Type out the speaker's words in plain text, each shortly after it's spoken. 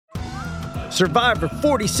Survivor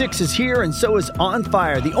 46 is here, and so is On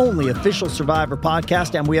Fire, the only official Survivor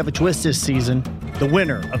podcast, and we have a twist this season. The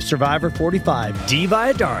winner of Survivor 45, Dee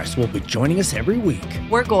Valladares, will be joining us every week.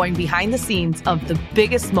 We're going behind the scenes of the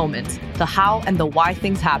biggest moments, the how and the why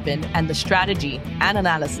things happen, and the strategy and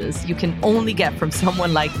analysis you can only get from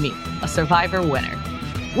someone like me, a Survivor winner.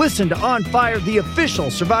 Listen to On Fire, the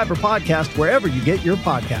official Survivor podcast, wherever you get your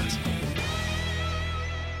podcasts.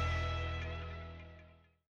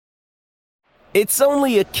 It's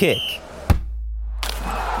only a kick,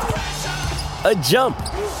 a jump,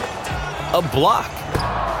 a block.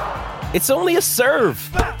 It's only a serve.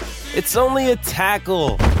 It's only a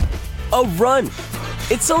tackle, a run.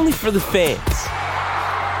 It's only for the fans.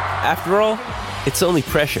 After all, it's only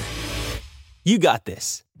pressure. You got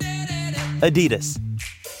this. Adidas.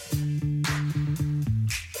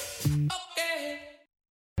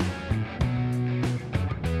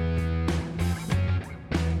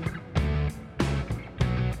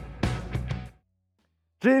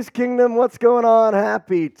 Chiefs Kingdom, what's going on?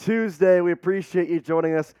 Happy Tuesday. We appreciate you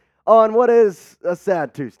joining us on what is a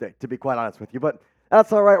sad Tuesday, to be quite honest with you. But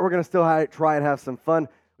that's all right. We're going to still try and have some fun.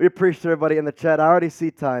 We appreciate everybody in the chat. I already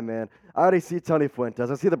see Ty, man. I already see Tony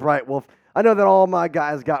Fuentes. I see the Bright Wolf. I know that all my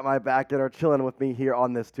guys got my back and are chilling with me here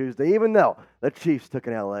on this Tuesday, even though the Chiefs took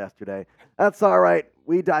an L yesterday. That's all right.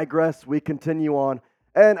 We digress. We continue on.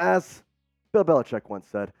 And as Bill Belichick once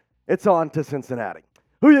said, it's on to Cincinnati.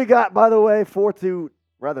 Who you got, by the way,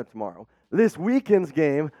 tomorrow, this weekend's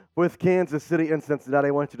game with Kansas City and Cincinnati.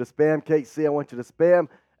 I want you to spam KC. I want you to spam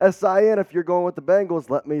SIN. If you're going with the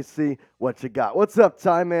Bengals, let me see what you got. What's up,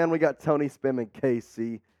 Ty, man? We got Tony spamming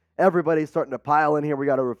KC. Everybody's starting to pile in here. We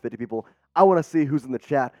got over 50 people. I want to see who's in the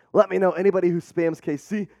chat. Let me know. Anybody who spams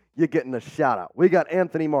KC, you're getting a shout-out. We got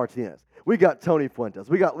Anthony Martinez. We got Tony Fuentes.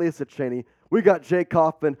 We got Lisa Cheney. We got Jay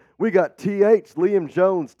Kaufman. We got TH, Liam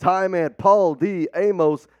Jones, Ty Man, Paul D,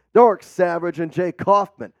 Amos, Dark Savage, and Jay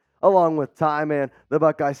Kaufman, along with Ty Man, the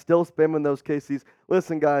Buckeye, still spamming those KCs.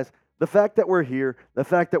 Listen, guys, the fact that we're here, the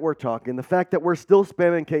fact that we're talking, the fact that we're still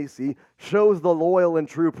spamming KC shows the loyal and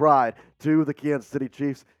true pride to the Kansas City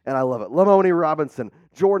Chiefs, and I love it. Lamoni Robinson,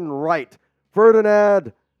 Jordan Wright,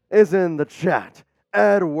 Ferdinand is in the chat.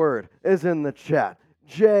 Edward is in the chat.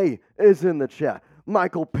 Jay is in the chat.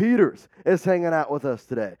 Michael Peters is hanging out with us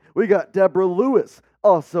today. We got Deborah Lewis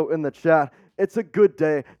also in the chat. It's a good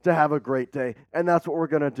day to have a great day, and that's what we're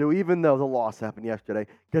going to do, even though the loss happened yesterday,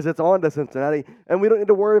 because it's on to Cincinnati, and we don't need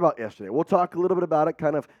to worry about yesterday. We'll talk a little bit about it,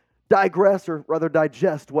 kind of digress, or rather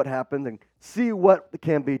digest what happened, and see what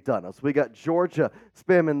can be done. So we got Georgia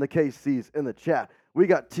spamming the KCs in the chat. We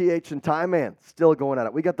got TH and Ty Man still going at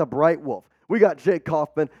it. We got the Bright Wolf. We got Jay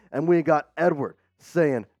Kaufman, and we got Edward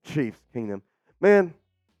saying Chiefs Kingdom. Man,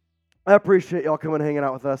 I appreciate y'all coming and hanging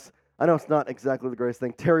out with us. I know it's not exactly the greatest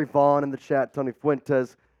thing. Terry Vaughn in the chat, Tony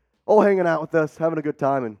Fuentes, all hanging out with us, having a good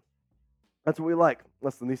time, and that's what we like.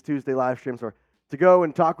 Listen, these Tuesday live streams are to go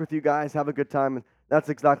and talk with you guys, have a good time, and that's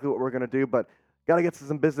exactly what we're going to do, but got to get to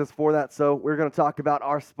some business for that, so we're going to talk about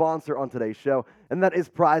our sponsor on today's show, and that is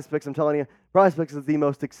Prize Picks. I'm telling you, Prize Picks is the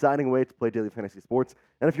most exciting way to play daily fantasy sports,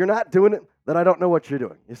 and if you're not doing it, then I don't know what you're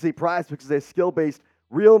doing. You see, Prize Picks is a skill-based,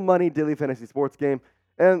 real money daily fantasy sports game,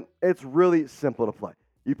 and it's really simple to play.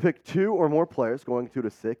 You pick 2 or more players, going 2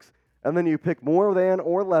 to 6, and then you pick more than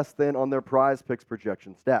or less than on their Prize Picks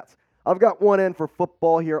projection stats. I've got one in for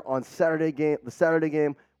football here on the Saturday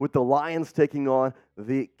game with the Lions taking on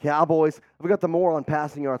the Cowboys. I've got the more on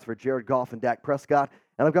passing yards for Jared Goff and Dak Prescott,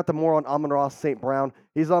 and I've got the more on Amon-Ra St. Brown.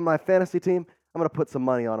 He's on my fantasy team. I'm going to put some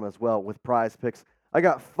money on him as well with Prize Picks. I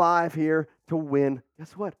got 5 here to win.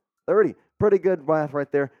 Guess what? 30. Pretty good math right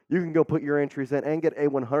there. You can go put your entries in and get a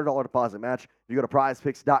 $100 deposit match. You go to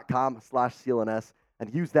prizepicks.com/CLNS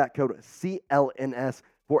and use that code CLNS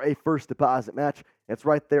for a first deposit match. It's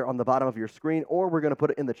right there on the bottom of your screen, or we're going to put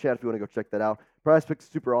it in the chat if you want to go check that out. Prize Picks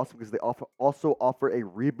is super awesome because they also offer a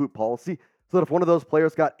reboot policy, so that if one of those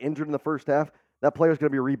players got injured in the first half, that player is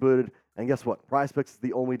going to be rebooted. And guess what? Prize Picks is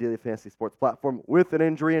the only daily fantasy sports platform with an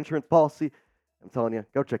injury insurance policy. I'm telling you,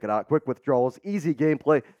 go check it out. Quick withdrawals, easy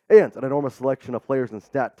gameplay, and an enormous selection of players and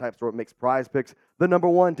stat types where it makes Prize Picks the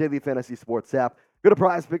 #1 daily fantasy sports app. Go to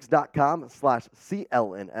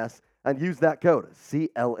prizepicks.com/CLNS and use that code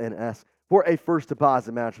CLNS for a first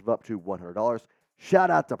deposit match of up to $100. Shout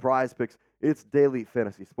out to Prize Picks. It's daily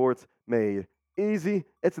fantasy sports made easy.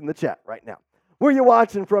 It's in the chat right now. Where you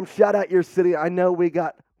watching from? Shout out your city. I know we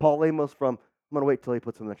got Paul Amos from, I'm going to wait till he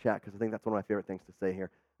puts it in the chat because I think that's one of my favorite things to say here.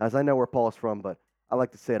 As I know where Paul is from, but I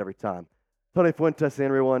like to say it every time. Tony Fuentes,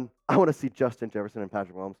 everyone. I want to see Justin Jefferson and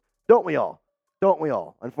Patrick Mahomes. Don't we all? Don't we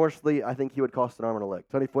all? Unfortunately, I think he would cost an arm and a leg.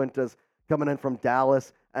 Tony Fuentes coming in from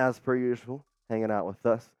Dallas, as per usual, hanging out with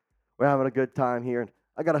us. We're having a good time here, and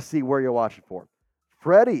I got to see where you're watching for.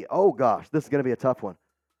 Freddie, oh gosh, this is going to be a tough one.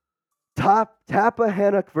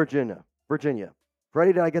 Tappahannock, Virginia.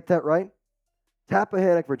 Freddie, did I get that right?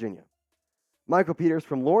 Tappahannock, Virginia. Michael Peters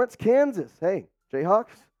from Lawrence, Kansas. Hey,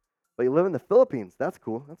 Jayhawks, but you live in the Philippines. That's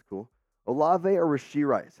cool. Olave or Rashee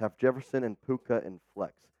Rice? Have Jefferson and Puka and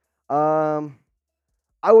flex. I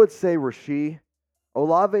would say Rashee.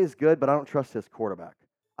 Olave is good, but I don't trust his quarterback.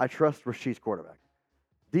 I trust Rashee's quarterback.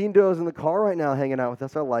 Dean Doe's in the car right now hanging out with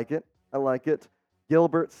us. I like it.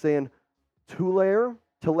 Gilbert saying Tulare,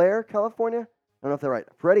 California. I don't know if they're right.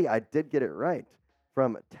 Freddie, I did get it right.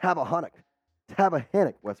 From Tappahannock,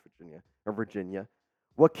 West Virginia, or Virginia.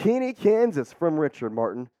 Wakini, Kansas, from Richard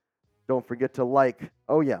Martin. Don't forget to like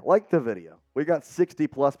the video. We got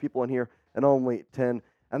 60+ people in here and only 10.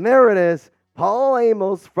 And there it is, Paul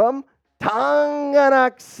Amos from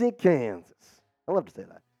Tonganoxie, Kansas. I love to say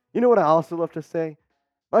that. You know what I also love to say?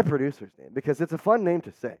 My producer's name, because it's a fun name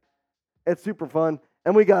to say. It's super fun,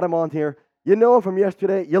 and we got him on here. You know him from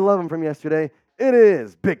yesterday. You love him from yesterday. It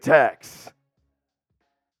is Big Tex.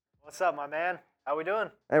 What's up, my man? How we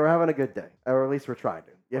doing? Hey, we're having a good day, or at least we're trying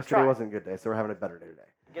to. Yesterday wasn't a good day, so we're having a better day today.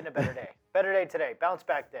 Getting a better day. Better day today. Bounce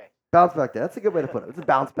back day. Bounce back day. That's a good way to put it. It's a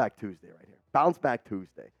bounce back Tuesday right here. Bounce back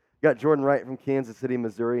Tuesday. Got Jordan Wright from Kansas City,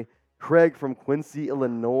 Missouri. Craig from Quincy,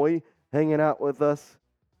 Illinois, hanging out with us.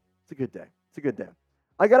 It's a good day.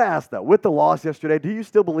 I got to ask, though, with the loss yesterday, do you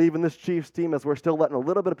still believe in this Chiefs team, as we're still letting a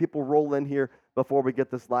little bit of people roll in here before we get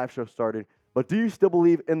this live show started? But do you still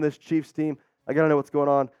believe in this Chiefs team? I got to know what's going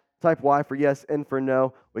on. Type Y for yes, N for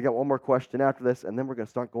no. We got one more question after this, and then we're going to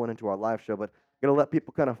start going into our live show. But I'm going to let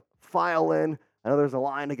people kind of file in. I know there's a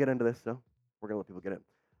line to get into this, so we're going to let people get in.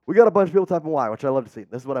 We got a bunch of people typing Y, which I love to see.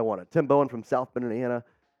 This is what I wanted. Tim Bowen from South Bend, Indiana.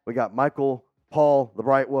 We got Michael, Paul, the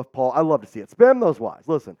Bright Wolf, Paul. I love to see it. Spam those Ys.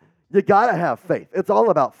 Listen, you got to have faith. It's all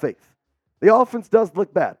about faith. The offense does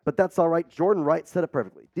look bad, but that's all right. Jordan Wright said it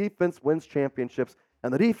perfectly. Defense wins championships,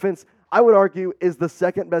 and the defense, I would argue, is the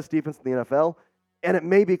second best defense in the NFL, and it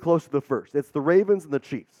may be close to the first. It's the Ravens and the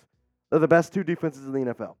Chiefs. They're the best two defenses in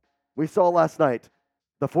the NFL. We saw last night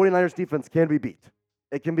the 49ers defense can be beat.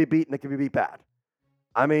 It can be beat, and it can be beat bad.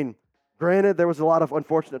 I mean, granted, there was a lot of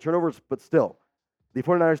unfortunate turnovers, but still, the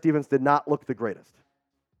 49ers defense did not look the greatest.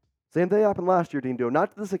 Same thing happened last year, Dean Doe.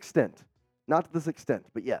 Not to this extent,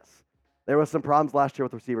 but yes. There was some problems last year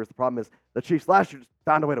with receivers. The problem is the Chiefs last year just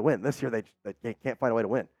found a way to win. This year, they can't find a way to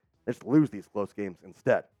win. They just lose these close games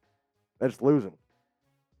instead. They're just losing.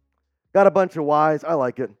 Got a bunch of Ys. I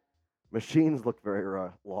like it. Machines look very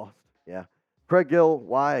lost. Yeah. Craig Gill,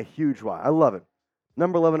 Y, a huge Y. I love it.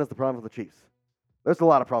 Number 11 is the problem with the Chiefs. There's a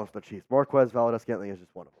lot of problems with the Chiefs. Marquez Valdez-Scantling is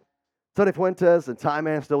just one of them. Tony Fuentes and Ty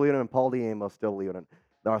Man still leading, and Paul D'Amos still leading.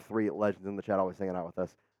 There are three legends in the chat always hanging out with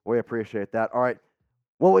us. We appreciate that. All right.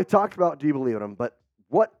 Well, we've talked about do you believe in him, but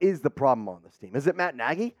what is the problem on this team? Is it Matt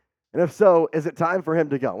Nagy? And if so, is it time for him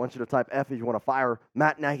to go? I want you to type F if you want to fire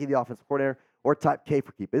Matt Nagy, the offensive coordinator, or type K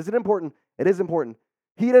for keep. Is it important? It is important.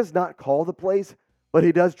 He does not call the plays, but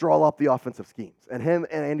he does draw up the offensive schemes. And him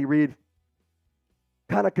and Andy Reid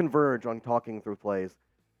kind of converge on talking through plays.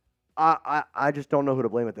 I just don't know who to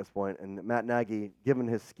blame at this point. And Matt Nagy, given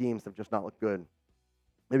his schemes, have just not looked good.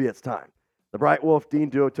 Maybe it's time. The Bright Wolf, Dean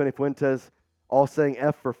Duo, Tony Fuentes, all saying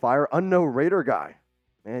F for fire. Unknown Raider guy.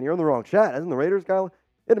 Man, you're in the wrong chat. Isn't the Raiders guy?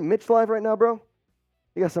 Isn't Mitch live right now, bro?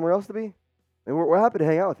 You got somewhere else to be? And we're happy to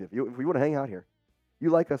hang out with you. If you want to hang out here. You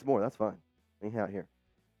like us more, that's fine. Hang out here.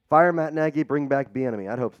 Fire Matt Nagy, bring back Bieniemy.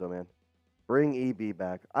 I'd hope so, man. Bring EB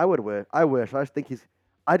back. I wish.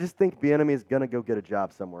 I just think Bieniemy is going to go get a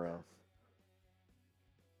job somewhere else.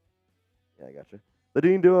 Yeah, I got you. The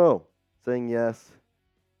Dean Duo saying yes.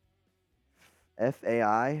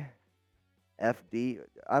 FAI? FD?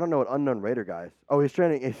 I don't know what Unknown Raider guy is. Oh, he's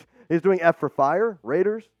doing F for fire?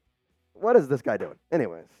 Raiders? What is this guy doing?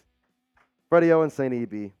 Anyways. Freddie Owens saying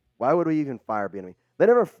EB. Why would we even fire Bieniemy? They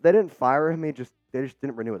didn't fire him. They just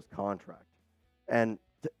didn't renew his contract. And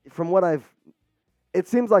from what it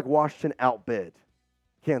seems like Washington outbid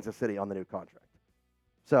Kansas City on the new contract.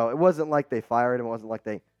 So it wasn't like they fired him. It wasn't like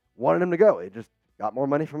they wanted him to go. They just got more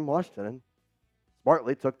money from Washington and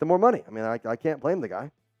smartly took the more money. I mean, I can't blame the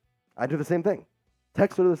guy. I do the same thing.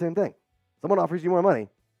 Tex will do the same thing. Someone offers you more money,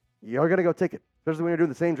 you're going to go take it, especially when you're doing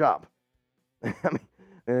the same job. I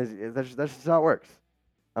mean, that's just how it works.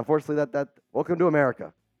 Unfortunately, welcome to America.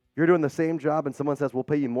 If you're doing the same job and someone says, we'll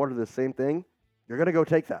pay you more to do the same thing, you're going to go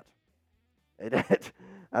take that.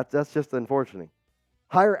 That's just unfortunate.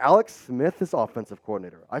 Hire Alex Smith as offensive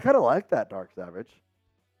coordinator. I kind of like that, Dark Savage.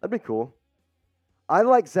 That'd be cool. I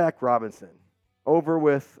like Zach Robinson over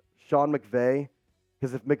with Sean McVay,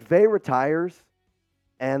 because if McVay retires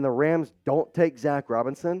and the Rams don't take Zach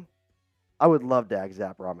Robinson, I would love to have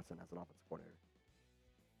Zach Robinson as an offensive coordinator.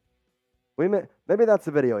 Maybe that's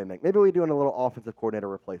the video we make. Maybe we do a little offensive coordinator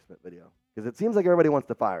replacement video, because it seems like everybody wants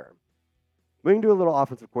to fire him. We can do a little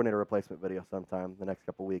offensive coordinator replacement video sometime the next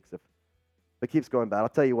couple weeks if it keeps going bad. I'll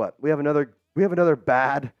tell you what, we have another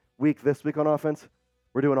bad week this week on offense.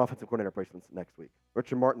 We're doing offensive coordinator replacements next week.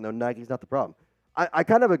 Richard Martin, though, Nike's not the problem. I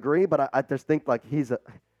kind of agree, but I just think like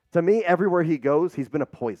to me, everywhere he goes, he's been a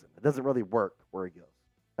poison. It doesn't really work where he goes.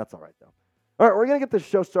 That's all right, though. All right, we're going to get this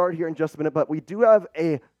show started here in just a minute, but we do have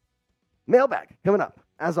a mailbag coming up,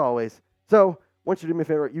 as always. So, once you do me a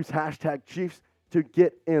favor, use hashtag Chiefs to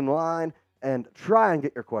get in line and try and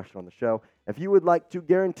get your question on the show. If you would like to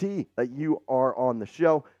guarantee that you are on the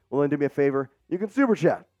show, well, then do me a favor. You can super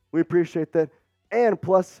chat. We appreciate that. And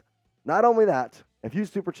plus, not only that, if you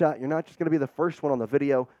super chat, you're not just going to be the first one on the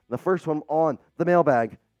video, the first one on the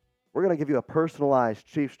mailbag. We're going to give you a personalized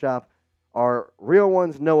Chiefs chop. Our real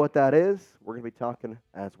ones know what that is. We're going to be talking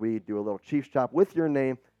as we do a little Chiefs chop with your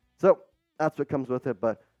name. So that's what comes with it.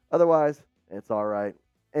 But otherwise, it's all right.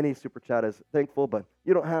 Any super chat is thankful, but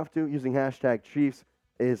you don't have to. Using hashtag Chiefs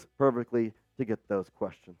is perfectly to get those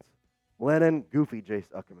questions. Lennon, Goofy Jace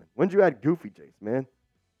Uckerman. When did you add Goofy Jace, man?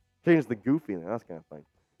 Change the Goofy in there. That's kind of funny.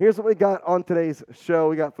 Here's what we got on today's show.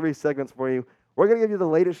 We got 3 segments for you. We're going to give you the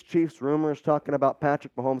latest Chiefs rumors talking about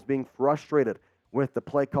Patrick Mahomes being frustrated with the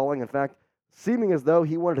play calling. In fact, seeming as though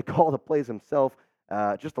he wanted to call the plays himself.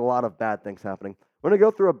 Just a lot of bad things happening. We're going to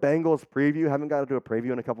go through a Bengals preview. Haven't got to do a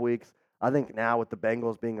preview in a couple weeks. I think now with the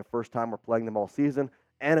Bengals being the first time we're playing them all season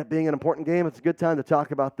and it being an important game, it's a good time to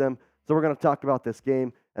talk about them. So we're going to talk about this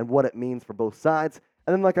game and what it means for both sides.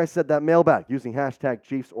 And then, like I said, that mailbag using hashtag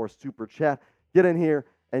Chiefs or Super Chat. Get in here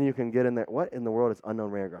and you can get in there. What in the world is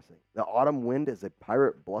Unknown Raygrass? The autumn wind is a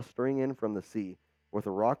pirate blustering in from the sea. With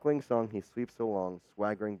a rockling song, he sweeps along,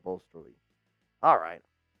 swaggering boastfully. All right.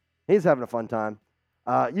 He's having a fun time.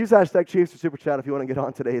 Use hashtag Chiefs or Super Chat if you want to get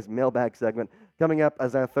on today's mailbag segment. Coming up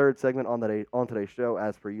as our third segment on today's show,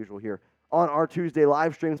 as per usual here on our Tuesday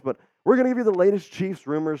live streams. But we're going to give you the latest Chiefs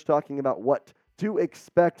rumors talking about what to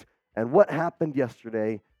expect and what happened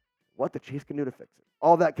yesterday, what the Chiefs can do to fix it.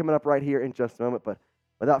 All that coming up right here in just a moment. But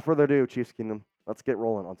without further ado, Chiefs Kingdom, let's get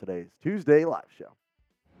rolling on today's Tuesday live show.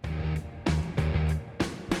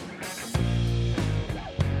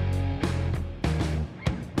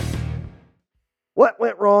 What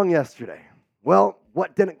went wrong yesterday? Well,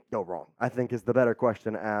 what didn't go wrong, I think, is the better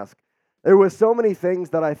question to ask. There was so many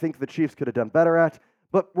things that I think the Chiefs could have done better at,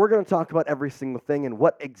 but we're going to talk about every single thing and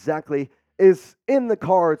what exactly is in the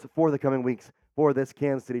cards for the coming weeks for this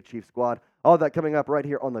Kansas City Chiefs squad. All that coming up right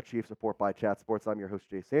here on the Chiefs Report by Chat Sports. I'm your host,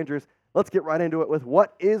 Jay Sanders. Let's get right into it with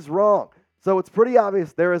what is wrong. So it's pretty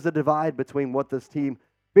obvious there is a divide between what this team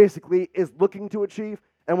basically is looking to achieve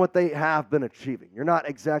and what they have been achieving. You're not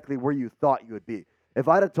exactly where you thought you would be. If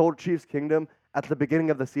I'd have told Chiefs Kingdom at the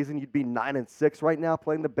beginning of the season you'd be 9-6 right now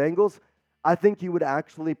playing the Bengals, I think you would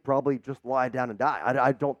actually probably just lie down and die.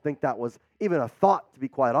 I don't think that was even a thought, to be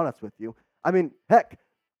quite honest with you. I mean, heck,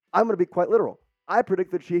 I'm going to be quite literal. I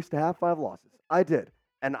predicted the Chiefs to have 5 losses. I did.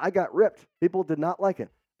 And I got ripped. People did not like it.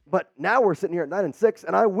 But now we're sitting here at 9-6,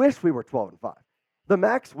 and I wish we were 12-5. The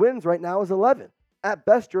max wins right now is 11. At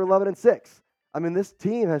best, you're 11-6. I mean, this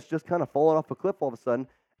team has just kind of fallen off a cliff all of a sudden,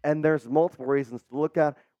 and there's multiple reasons to look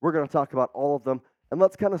at. We're going to talk about all of them, and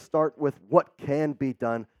let's kind of start with what can be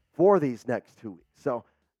done for these next 2 weeks. So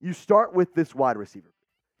you start with this wide receiver group.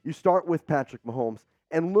 You start with Patrick Mahomes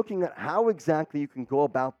and looking at how exactly you can go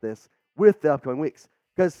about this with the upcoming weeks.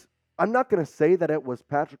 Because I'm not going to say that it was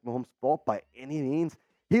Patrick Mahomes' fault by any means.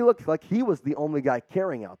 He looked like he was the only guy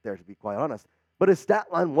carrying out there, to be quite honest. But his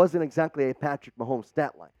stat line wasn't exactly a Patrick Mahomes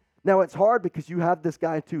stat line. Now, it's hard because you have this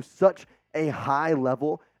guy to such a high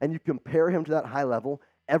level, and you compare him to that high level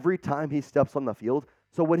every time he steps on the field.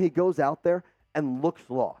 So when he goes out there and looks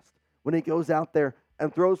lost, when he goes out there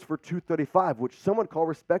and throws for 235, which some would call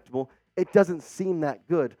respectable, it doesn't seem that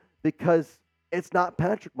good because it's not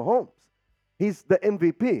Patrick Mahomes. He's the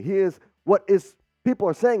MVP. He is what is people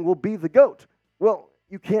are saying will be the GOAT. Well,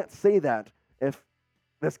 you can't say that if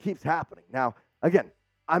this keeps happening. Now, again,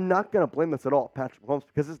 I'm not going to blame this at all, Patrick Mahomes,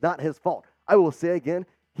 because it's not his fault. I will say again,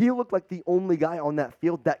 he looked like the only guy on that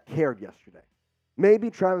field that cared yesterday. Maybe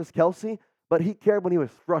Travis Kelce, but he cared when he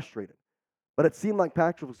was frustrated. But it seemed like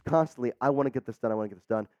Patrick was constantly, I want to get this done, I want to get this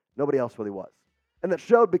done. Nobody else really was. And that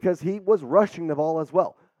showed because he was rushing the ball as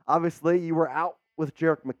well. Obviously, you were out with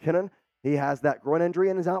Jerick McKinnon. He has that groin injury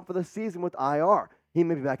and is out for the season with IR. He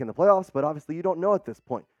may be back in the playoffs, but obviously you don't know at this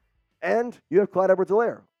point. And you have Clyde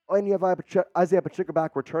Edwards-Helaire. and you have Isaiah Pacheco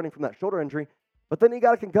back returning from that shoulder injury, but then he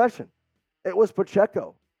got a concussion. It was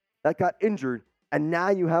Pacheco that got injured, and now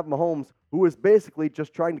you have Mahomes, who is basically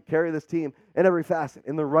just trying to carry this team in every facet,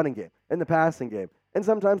 in the running game, in the passing game, and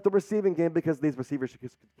sometimes the receiving game because these receivers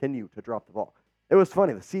just continue to drop the ball. It was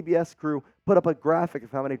funny. The CBS crew put up a graphic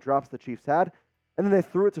of how many drops the Chiefs had, and then they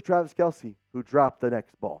threw it to Travis Kelce, who dropped the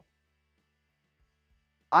next ball.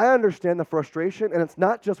 I understand the frustration, and it's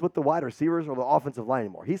not just with the wide receivers or the offensive line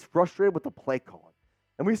anymore. He's frustrated with the play calling.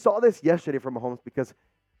 And we saw this yesterday from Mahomes because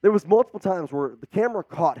there was multiple times where the camera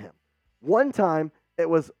caught him. One time, it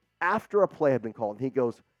was after a play had been called, and he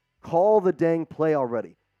goes, "Call the dang play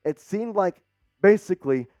already." It seemed like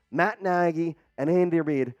basically Matt Nagy and Andy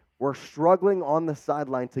Reid were struggling on the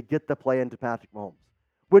sideline to get the play into Patrick Mahomes,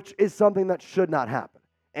 which is something that should not happen.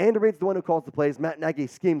 Andy Reid's the one who calls the plays. Matt Nagy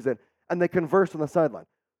schemes it, and they converse on the sideline.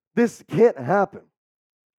 This can't happen.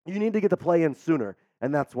 You need to get the play in sooner,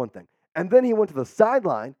 and that's one thing. And then he went to the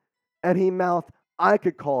sideline, and he mouthed, "I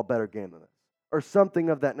could call a better game than this," or something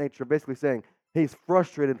of that nature, basically saying he's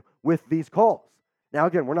frustrated with these calls. Now,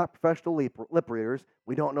 again, we're not professional lip readers.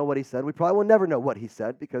 We don't know what he said. We probably will never know what he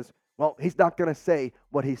said because, well, he's not going to say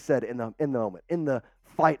what he said in the moment, in the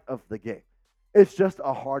fight of the game. It's just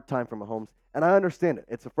a hard time for Mahomes, and I understand it.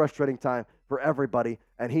 It's a frustrating time for everybody,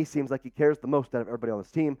 and he seems like he cares the most out of everybody on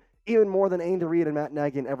this team, even more than Andy Reid and Matt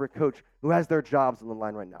Nagy and every coach who has their jobs on the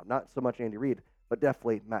line right now. Not so much Andy Reid, but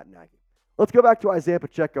definitely Matt Nagy. Let's go back to Isaiah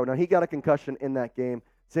Pacheco. Now, he got a concussion in that game.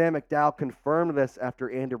 Sam McDowell confirmed this after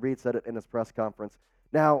Andy Reid said it in his press conference.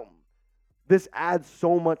 Now, this adds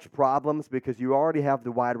so much problems because you already have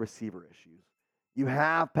the wide receiver issues. You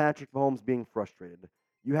have Patrick Mahomes being frustrated.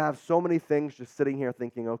 You have so many things just sitting here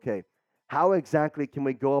thinking, okay, how exactly can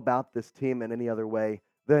we go about this team in any other way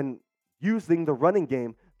than using the running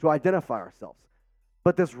game to identify ourselves?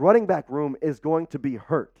 But this running back room is going to be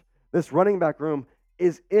hurt. This running back room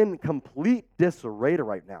is in complete disarray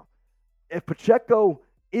right now. If Pacheco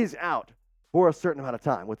is out for a certain amount of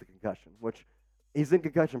time with the concussion, which he's in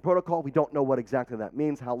concussion protocol, we don't know what exactly that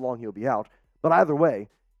means, how long he'll be out. But either way,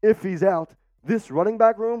 if he's out, this running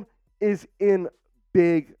back room is in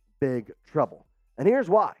big, big trouble. And here's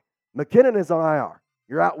why. McKinnon is on IR.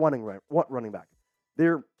 You're out running back.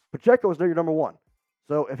 Pacheco is now your number one.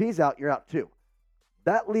 So if he's out, you're out too.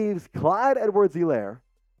 That leaves Clyde Edwards-Helaire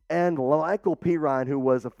and Michael Pirine, who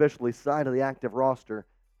was officially signed to the active roster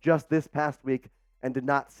just this past week and did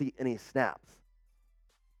not see any snaps.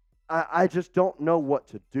 I just don't know what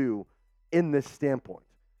to do in this standpoint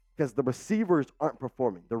because the receivers aren't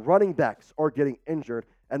performing. The running backs are getting injured,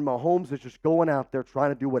 and Mahomes is just going out there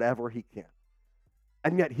trying to do whatever he can.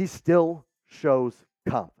 And yet he still shows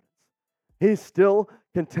confidence. He still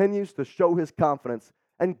continues to show his confidence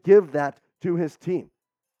and give that to his team.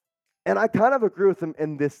 And I kind of agree with him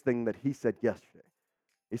in this thing that he said yesterday.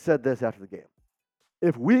 He said this after the game.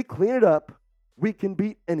 If we clean it up, we can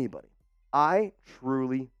beat anybody. I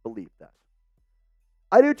truly believe that.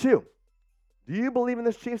 I do too. Do you believe in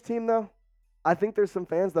this Chiefs team, though? I think there's some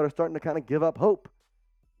fans that are starting to kind of give up hope.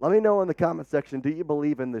 Let me know in the comment section, do you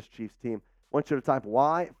believe in this Chiefs team? I want you to type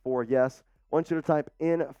Y for yes. I want you to type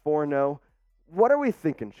N for no. What are we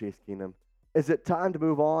thinking, Chiefs Kingdom? Is it time to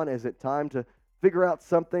move on? Is it time to figure out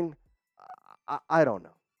something? I don't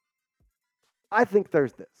know. I think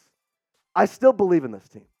there's this. I still believe in this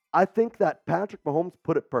team. I think that Patrick Mahomes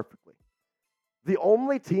put it perfectly. The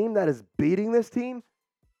only team that is beating this team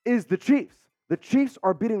is the Chiefs. The Chiefs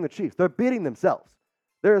are beating the Chiefs. They're beating themselves.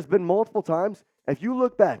 There has been multiple times, if you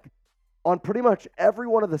look back on pretty much every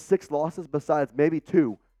one of the 6 losses besides maybe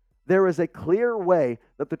 2, there is a clear way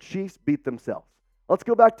that the Chiefs beat themselves. Let's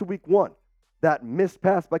go back to week 1. That missed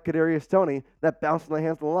pass by Kadarius Toney that bounced in the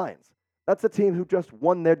hands of the Lions. That's a team who just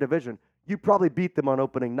won their division. You probably beat them on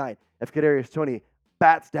opening night if Kadarius Toney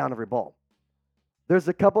bats down every ball. There's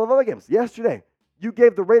a couple of other games. Yesterday, you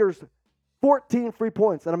gave the Raiders 14 free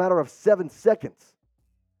points in a matter of 7 seconds.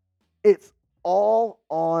 It's all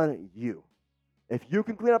on you. If you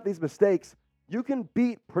can clean up these mistakes, you can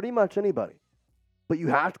beat pretty much anybody. But you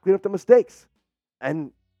have to clean up the mistakes.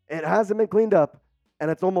 And it hasn't been cleaned up,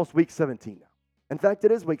 and it's almost week 17 now. In fact,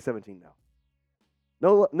 it is week 17 now.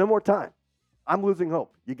 No more time. I'm losing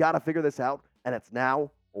hope. You got to figure this out, and it's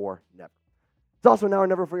now or never. It's also now or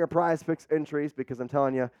never for your Prize Picks entries because I'm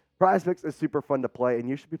telling you, Prize Picks is super fun to play, and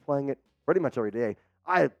you should be playing it pretty much every day.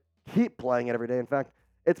 I keep playing it every day. In fact,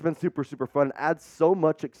 it's been super, super fun. It adds so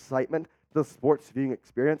much excitement to the sports viewing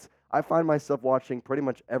experience. I find myself watching pretty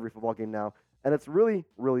much every football game now, and it's really,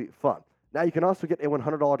 really fun. Now, you can also get a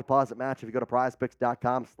 $100 deposit match if you go to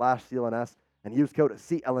prizepicks.com/CLNS and use code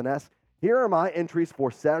CLNS. Here are my entries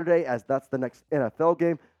for Saturday, as that's the next NFL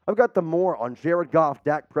game. I've got the more on Jared Goff,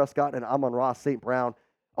 Dak Prescott, and Amon-Ra St. Brown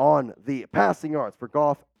on the passing yards for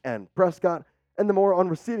Goff and Prescott, and the more on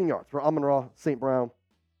receiving yards for Amon-Ra St. Brown.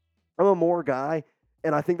 I'm a more guy,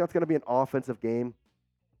 and I think that's going to be an offensive game.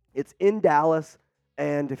 It's in Dallas,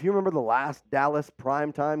 and if you remember the last Dallas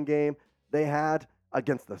primetime game they had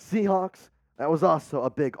against the Seahawks, that was also a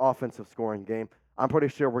big offensive scoring game. I'm pretty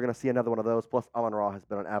sure we're going to see another one of those, plus Amon-Ra has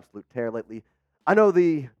been an absolute tear lately. I know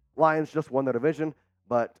the Lions just won their division,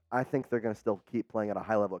 but I think they're going to still keep playing at a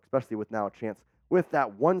high level, especially with now a chance with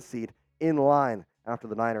that 1 seed in line after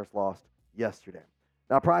the Niners lost yesterday.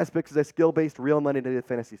 Now, Prize Picks is a skill-based, real money daily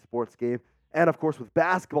fantasy sports game. And, of course, with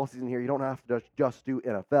basketball season here, you don't have to just do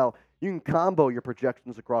NFL. You can combo your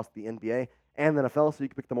projections across the NBA and the NFL, so you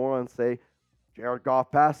can pick the more on, say, Jared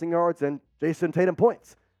Goff passing yards and Jason Tatum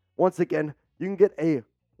points. Once again, you can get a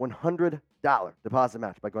 $100 deposit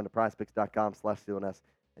match by going to prizepicks.com/CLNS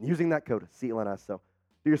and using that code CLNS. So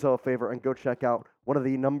do yourself a favor and go check out one of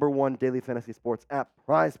the #1 daily fantasy sports app,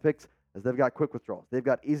 Prize Picks, as they've got quick withdrawals. They've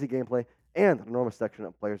got easy gameplay and an enormous section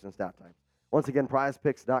of players and stat times. Once again,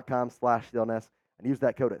 prizepicks.com/CLNS and use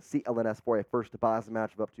that code at CLNS for a first deposit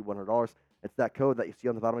match of up to $100. It's that code that you see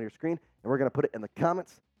on the bottom of your screen, and we're going to put it in the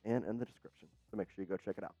comments and in the description. So make sure you go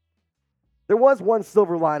check it out. There was one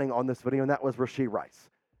silver lining on this video, and that was Rashee Rice.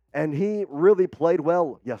 And he really played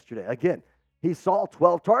well yesterday. Again, he saw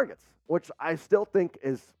 12 targets, which I still think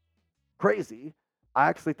is crazy. I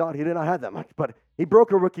actually thought he did not have that much, but he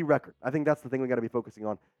broke a rookie record. I think that's the thing we got to be focusing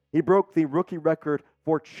on. He broke the rookie record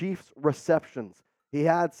for Chiefs receptions. He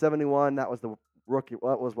had 71. That was the rookie.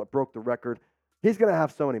 That was what broke the record. He's going to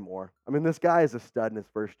have so many more. I mean, this guy is a stud in his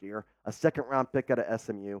first year, a second-round pick out of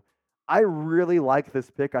SMU. I really like this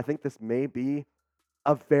pick. I think this may be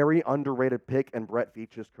a very underrated pick in Brett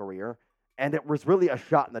Veach's career, and it was really a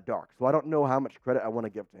shot in the dark. So I don't know how much credit I want to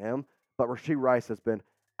give to him, but Rashee Rice has been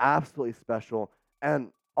absolutely special,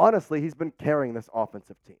 and honestly, he's been carrying this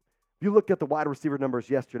offensive team. If you look at the wide receiver numbers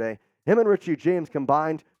yesterday, him and Richie James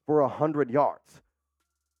combined for 100 yards.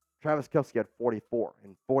 Travis Kelce had 44,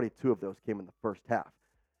 and 42 of those came in the first half.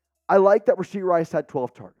 I like that Rashee Rice had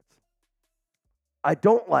 12 targets. I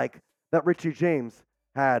don't like that Richie James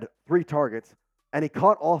had 3 targets, and he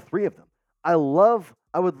caught all 3 of them. I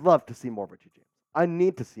would love to see more of Richie James. I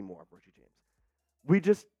need to see more of Richie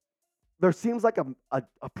James. There seems like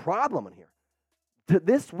a problem in here.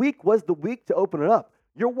 This week was the week to open it up.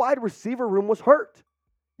 Your wide receiver room was hurt.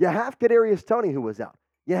 You have Kadarius Toney, who was out.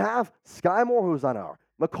 You have Sky Moore, who's on IR.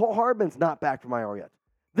 McCall Hardman's not back from IR yet.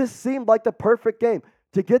 This seemed like the perfect game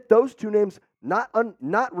to get those 2 names, not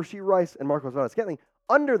Rashee Rice and Marcos Valdes-Scantling,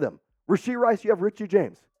 under them. Rashee Rice, you have Richie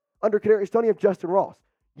James. Under Kadarius Toney, you have Justin Ross.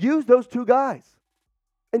 Use those 2 guys.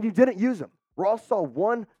 And you didn't use them. Ross saw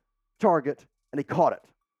 1 target, and he caught it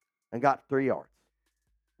and got 3 yards.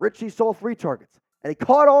 Richie saw 3 targets, and he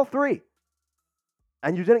caught all 3.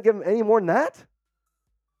 And you didn't give him any more than that?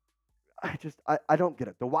 I don't get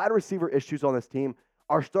it. The wide receiver issues on this team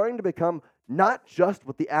are starting to become not just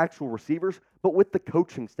with the actual receivers, but with the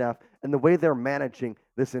coaching staff and the way they're managing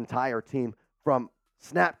this entire team, from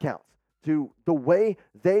snap counts to the way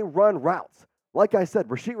they run routes. Like I said,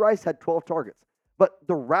 Rashee Rice had 12 targets, but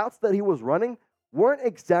the routes that he was running weren't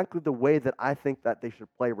exactly the way that I think that they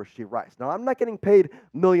should play Rashee Rice. Now, I'm not getting paid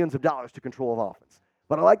millions of dollars to control an offense,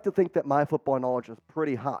 but I like to think that my football knowledge is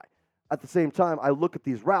pretty high. At the same time, I look at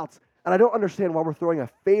these routes, and I don't understand why we're throwing a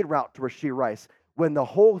fade route to Rashee Rice when the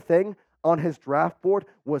whole thing on his draft board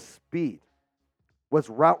was speed, was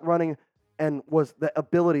route running, and was the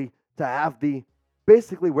ability to have the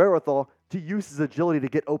basically wherewithal to use his agility to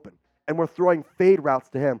get open. And we're throwing fade routes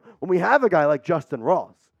to him when we have a guy like Justin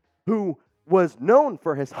Ross, who was known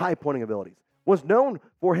for his high pointing abilities, was known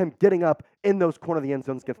for him getting up in those corner of the end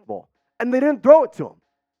zones, get the ball. And they didn't throw it to him.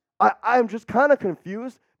 I'm just kind of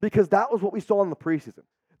confused because that was what we saw in the preseason.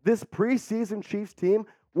 This preseason Chiefs team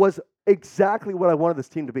was exactly what I wanted this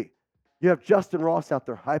team to be. You have Justin Ross out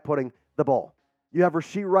there high-putting the ball. You have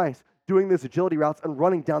Rashee Rice doing these agility routes and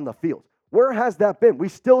running down the field. Where has that been? We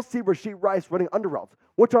still see Rashee Rice running under routes,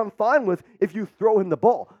 which I'm fine with if you throw him the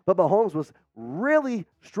ball. But Mahomes was really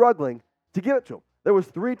struggling to give it to him. There was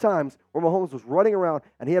 3 times where Mahomes was running around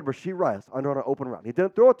and he had Rashee Rice under an open route. He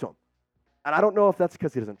didn't throw it to him. And I don't know if that's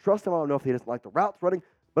because he doesn't trust him. I don't know if he doesn't like the routes running.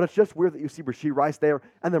 But it's just weird that you see Rashee Rice there.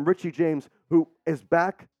 And then Richie James, who is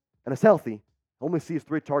back and is healthy, only sees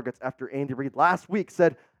 3 targets after Andy Reid last week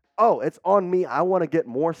said, oh, it's on me. I want to get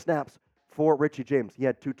more snaps for Richie James. He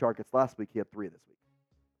had 2 targets last week. He had 3 this week.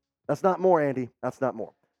 That's not more, Andy. That's not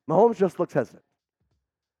more. Mahomes just looks hesitant.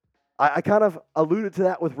 I kind of alluded to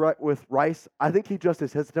that with Rice. I think he just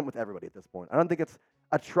is hesitant with everybody at this point. I don't think it's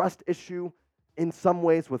a trust issue. in some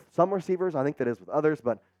ways with some receivers. I think that is with others,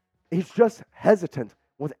 but he's just hesitant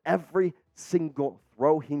with every single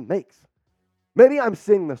throw he makes. Maybe I'm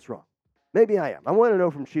seeing this wrong. Maybe I am. I want to know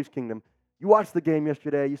from Chiefs Kingdom. You watched the game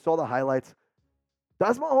yesterday. You saw the highlights.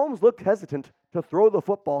 Does Mahomes look hesitant to throw the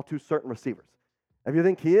football to certain receivers? If you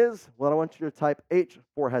think he is, well, I want you to type H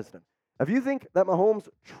for hesitant. If you think that Mahomes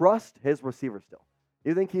trusts his receivers still,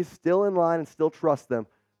 you think he's still in line and still trusts them,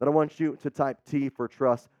 then I want you to type T for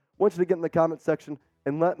trust. I want you to get in the comment section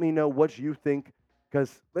and let me know what you think,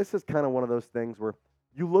 because this is kind of one of those things where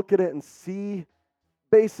you look at it and see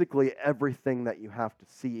basically everything that you have to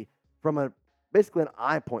see from basically an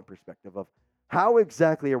eye point perspective of how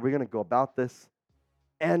exactly are we going to go about this,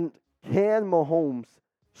 and can Mahomes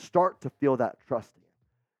start to feel that trust again?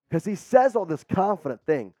 Because he says all this confident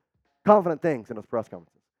things in his press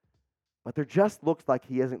conferences, but there just looks like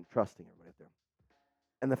he isn't trusting it right there.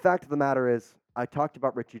 And the fact of the matter is, I talked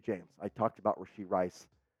about Richie James. I talked about Rashee Rice.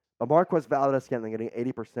 But Marquez Valdez-Scantling getting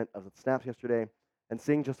 80% of the snaps yesterday and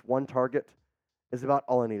seeing just one target is about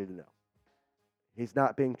all I needed to know. He's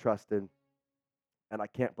not being trusted, and I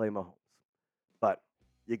can't blame Mahomes. But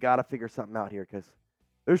you got to figure something out here, because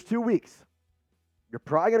there's 2 weeks. You're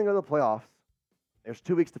probably going to go to the playoffs. There's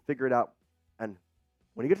 2 weeks to figure it out. And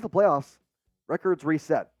when you get to the playoffs, records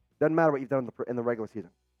reset. Doesn't matter what you've done in the regular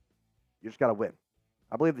season. You just got to win.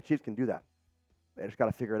 I believe the Chiefs can do that. They just got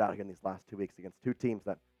to figure it out again these last 2 weeks against two teams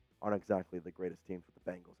that aren't exactly the greatest teams, with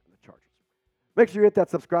the Bengals and the Chargers. Make sure you hit that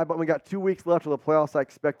subscribe button. We got 2 weeks left of the playoffs. I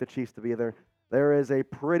expect the Chiefs to be there. There is a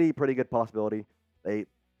pretty good possibility. They,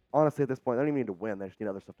 honestly, at this point, they don't even need to win. They just need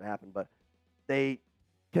other stuff to happen. But they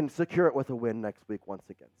can secure it with a win next week once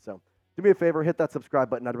again. So do me a favor, hit that subscribe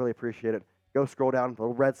button. I'd really appreciate it. Go scroll down, the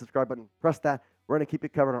little red subscribe button. Press that. We're going to keep you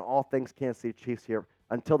covered on all things Kansas City Chiefs here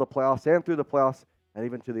until the playoffs and through the playoffs and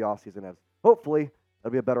even to the offseason. As hopefully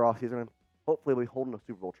it'll be a better offseason, and hopefully we hold a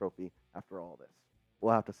Super Bowl trophy after all this.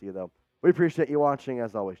 We'll have to see, though. We appreciate you watching.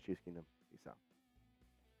 As always, Chiefs Kingdom. Peace out.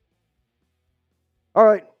 All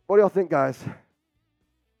right, what do y'all think, guys?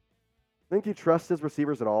 Think he trusts his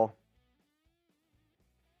receivers at all?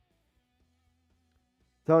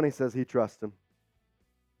 Tony says he trusts him.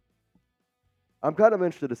 I'm kind of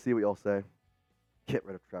interested to see what y'all say. Get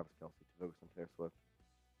rid of Travis Kelce to focus on Taylor Swift.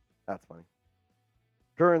 That's funny.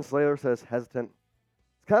 Curran Slater says hesitant.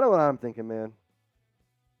 It's kind of what I'm thinking, man.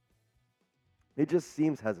 He just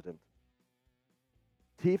seems hesitant.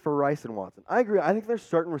 T for Rice and Watson. I agree. I think there's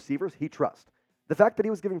certain receivers he trusts. The fact that he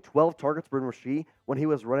was giving 12 targets for Rashee when he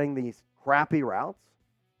was running these crappy routes,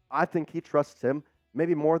 I think he trusts him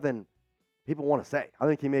maybe more than people want to say. I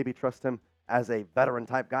think he maybe trusts him as a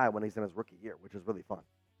veteran-type guy when he's in his rookie year, which is really fun.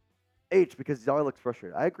 H, because he always looks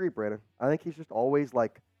frustrated. I agree, Brandon. I think he's just always,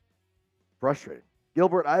 frustrated.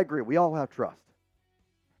 Gilbert, I agree. We all have trust.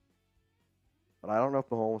 But I don't know if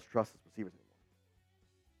Mahomes trusts his receivers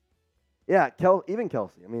anymore. Yeah, even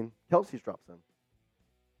Kelce. I mean, Kelce's dropped some.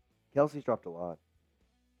 Kelce's dropped a lot.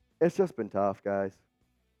 It's just been tough, guys.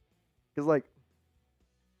 Because,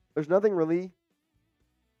 there's nothing really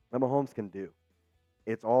that Mahomes can do.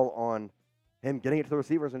 It's all on him getting it to the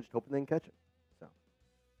receivers and just hoping they can catch it. So,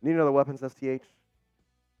 you need another weapon, STH. You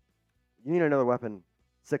need another weapon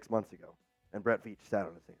 6 months ago, and Brett Veach sat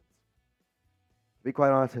on his hands. To be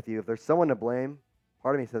quite honest with you, if there's someone to blame,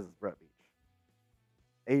 part of me says it's Brett Veach.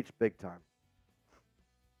 H big time.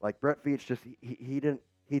 Brett Veach just he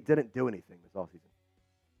didn't do anything this offseason.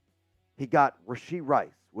 He got Rashee Rice,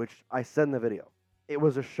 which I said in the video. It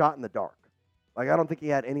was a shot in the dark. I don't think he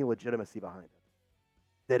had any legitimacy behind it.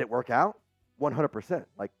 Did it work out? 100%.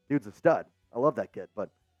 Dude's a stud. I love that kid. But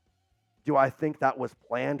do I think that was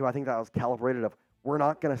planned? Do I think that was calibrated of we're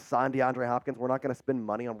not going to sign DeAndre Hopkins? We're not going to spend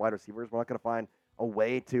money on wide receivers. We're not going to find a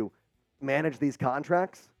way to manage these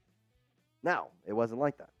contracts? No, it wasn't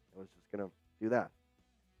like that. It was just going to do that.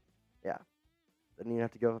 Yeah. Didn't even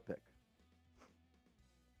have to give a pick.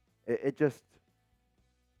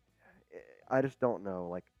 I just don't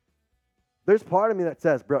know. There's part of me that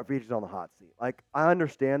says Brett Veach is on the hot seat. I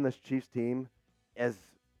understand this Chiefs team as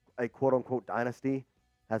a quote-unquote dynasty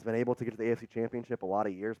has been able to get to the AFC Championship a lot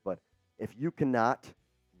of years, but if you cannot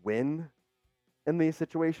win in these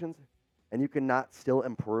situations and you cannot still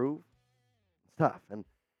improve, it's tough. And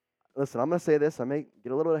listen, I'm going to say this. I may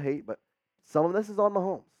get a little bit of hate, but some of this is on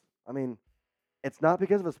Mahomes. I mean, it's not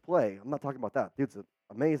because of his play. I'm not talking about that. Dude's an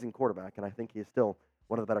amazing quarterback, and I think he is still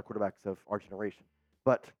one of the better quarterbacks of our generation.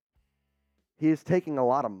 But he is taking a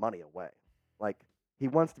lot of money away. He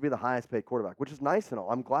wants to be the highest paid quarterback, which is nice and all.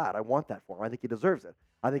 I'm glad. I want that for him. I think he deserves it.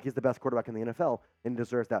 I think he's the best quarterback in the NFL, and he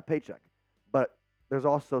deserves that paycheck. But there's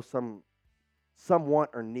also some want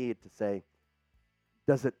or need to say,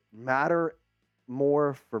 does it matter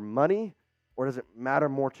more for money, or does it matter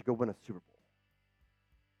more to go win a Super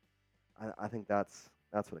Bowl? I think that's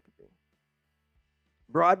what it could be.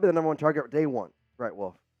 Bro, I'd been the number one target day one. Right,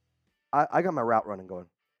 Wolf. I got my route running going.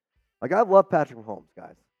 Like, I love Patrick Mahomes,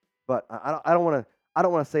 guys, but I don't want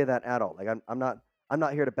to say that at all. Like, I'm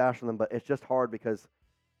not here to bash on them, but it's just hard because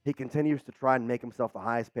he continues to try and make himself the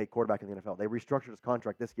highest paid quarterback in the NFL. They restructured his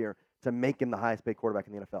contract this year to make him the highest paid quarterback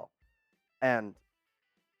in the NFL, and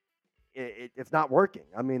it's not working.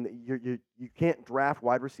 I mean, you can't draft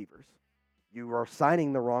wide receivers. You are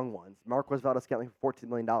signing the wrong ones. Marquez Valdez-Scantling for $14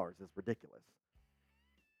 million is ridiculous.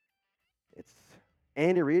 It's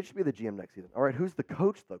Andy Reid should be the GM next season. All right, who's the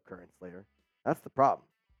coach, though, current Slater? That's the problem.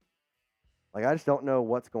 Like, I just don't know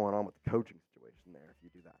what's going on with the coaching situation there if you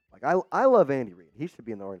do that. Like, I love Andy Reid. He should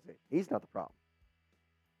be in the organization. He's not the problem.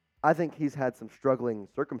 I think he's had some struggling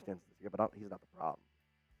circumstances this year, but he's not the problem.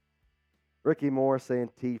 Ricky Moore saying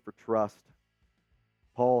T for trust.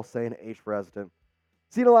 Paul saying H for hesitant.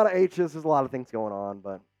 Seen a lot of H's. There's a lot of things going on,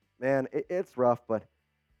 but, man, it's rough. But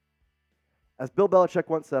as Bill Belichick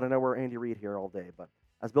once said, I know we're Andy Reid here all day, but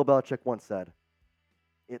as Bill Belichick once said,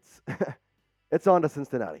 it's it's on to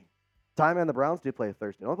Cincinnati. Time and the Browns do play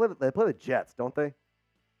Thursday. They play the Jets, don't they?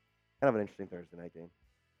 Kind of an interesting Thursday night game.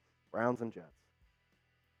 Browns and Jets.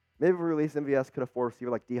 Maybe if we release MVS could afford a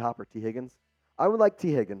receiver like D-Hop or T. Higgins. I would like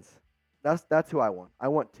T. Higgins. That's who I want. I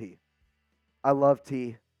want T. I love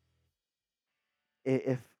T.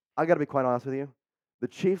 If I got to be quite honest with you, the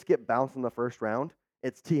Chiefs get bounced in the first round,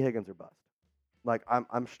 it's T. Higgins or bust. Like,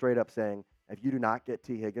 I'm straight up saying, if you do not get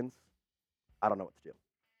T. Higgins, I don't know what to do.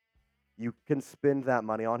 You can spend that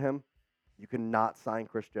money on him. You cannot sign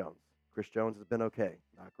Chris Jones. Chris Jones has been okay.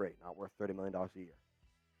 Not great. Not worth $30 million a year.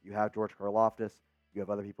 You have George Karlaftis. You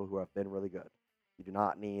have other people who have been really good. You do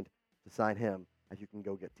not need to sign him if you can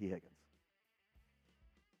go get T. Higgins.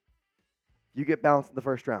 If you get bounced in the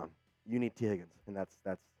first round, you need T. Higgins, and that's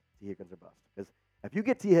T. Higgins or bust. Because if you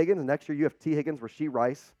get T. Higgins, and next year you have T. Higgins, Rashee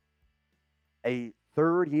Rice, a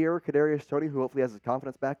third-year Kadarius Toney who hopefully has his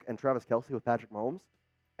confidence back, and Travis Kelce with Patrick Mahomes,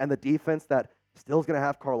 and the defense that still is going to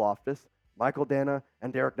have Karlaftis, Michael Dana,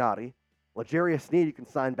 and Derek Nottie. L'Jarius Sneed you can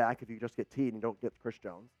sign back if you just get T and you don't get Chris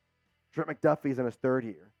Jones. Trent McDuffie's in his third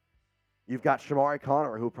year. You've got Shamari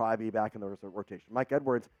Connor, who will probably be back in the rotation. Mike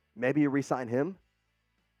Edwards, maybe you re-sign him.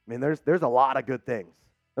 I mean, there's a lot of good things.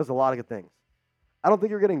 There's a lot of good things. I don't think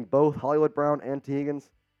you're getting both Hollywood Brown and T. Higgins.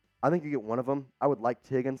 I think you get one of them. I would like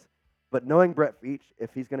T. Higgins. But knowing Brett Veach,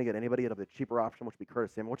 if he's going to get anybody, it'll be a cheaper option, which would be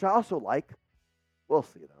Curtis Samuel, which I also like. We'll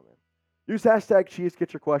see, though, man. Use hashtag Chiefs,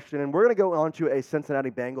 get your question. And we're going to go on to a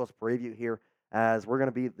Cincinnati Bengals preview here, as we're going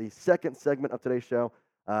to be the second segment of today's show.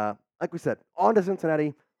 Like we said, on to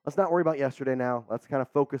Cincinnati. Let's not worry about yesterday now. Let's kind of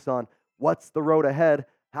focus on what's the road ahead,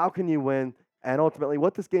 how can you win, and ultimately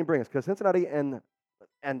what this game brings. Because Cincinnati and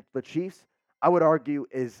the Chiefs, I would argue,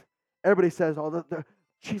 is everybody says, oh, the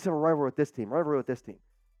Chiefs have a rivalry with this team,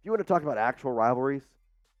 If you want to talk about actual rivalries,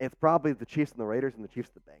 it's probably the Chiefs and the Raiders and the Chiefs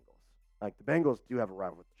and the Bengals. Like, the Bengals do have a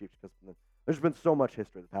rivalry with the Chiefs because there's been so much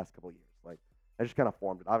history the past couple of years. Like, I just kind of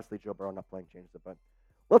formed it. Obviously, Joe Burrow not playing changed it, but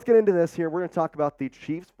let's get into this here. We're going to talk about the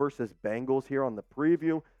Chiefs versus Bengals here on the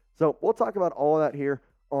preview. So we'll talk about all of that here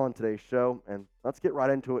on today's show, and let's get right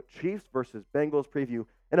into it. Chiefs versus Bengals preview,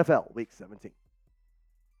 NFL Week 17.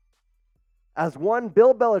 As one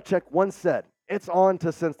Bill Belichick once said, it's on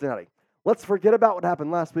to Cincinnati. Let's forget about what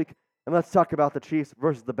happened last week, and let's talk about the Chiefs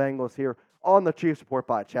versus the Bengals here on the Chiefs Report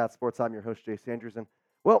by Chat Sports. I'm your host, Jace Andrews, and,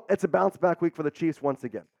 well, it's a bounce-back week for the Chiefs once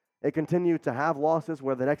again. They continue to have losses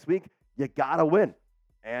where the next week you got to win.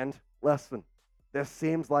 And listen, this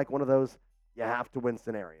seems like one of those you have to win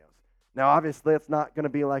scenarios. Now, obviously, it's not going to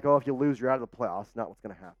be like, oh, if you lose, you're out of the playoffs. Not what's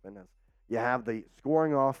going to happen. As you have the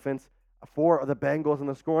scoring offense for the Bengals and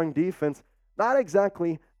the scoring defense not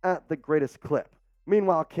exactly at the greatest clip.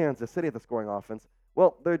 Meanwhile, Kansas City at the scoring offense,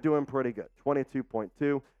 well, they're doing pretty good.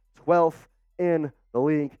 22.2, 12th in the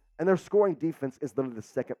league, and their scoring defense is literally the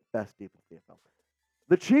second best defense in the NFL.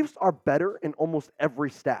 The Chiefs are better in almost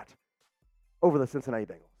every stat over the Cincinnati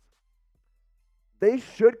Bengals. They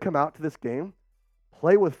should come out to this game,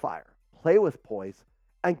 play with fire, play with poise,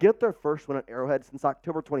 and get their first win at Arrowhead since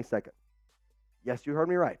October 22nd. Yes, you heard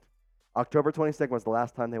me right. October 22nd was the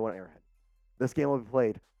last time they won at Arrowhead. This game will be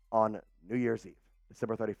played on New Year's Eve,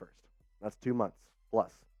 December 31st. That's 2 months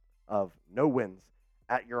plus of no wins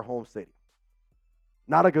at your home stadium.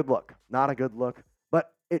 Not a good look. Not a good look,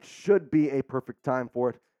 but it should be a perfect time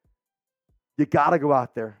for it. You got to go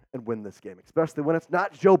out there and win this game, especially when it's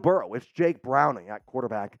not Joe Burrow. It's Jake Browning at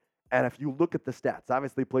quarterback. And if you look at the stats,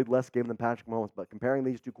 obviously played less game than Patrick Mahomes, but comparing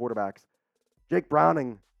these two quarterbacks, Jake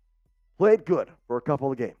Browning played good for a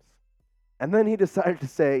couple of games. And then he decided to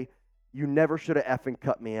say, you never should have effing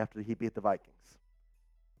cut me after he beat the Vikings.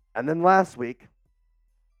 And then last week,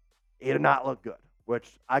 he did not look good,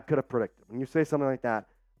 which I could have predicted. When you say something like that,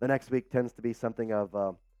 the next week tends to be something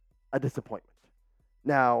of a disappointment.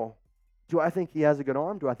 Now, do I think he has a good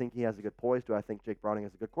arm? Do I think he has a good poise? Do I think Jake Browning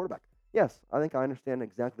is a good quarterback? Yes, I think I understand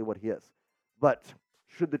exactly what he is. But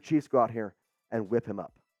should the Chiefs go out here and whip him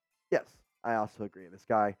up? Yes, I also agree. This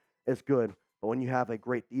guy is good, but when you have a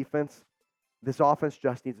great defense, this offense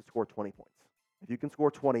just needs to score 20 points. If you can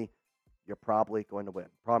score 20, you're probably going to win.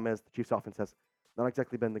 Problem is, the Chiefs' offense has not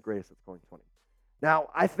exactly been the greatest at scoring 20. Now,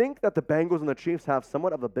 I think that the Bengals and the Chiefs have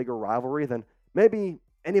somewhat of a bigger rivalry than maybe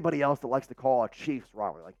anybody else that likes to call a Chiefs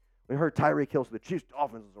rivalry. Like, we heard Tyreek Hill say the Chiefs'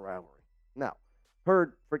 offense is a rivalry. No.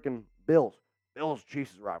 Heard freaking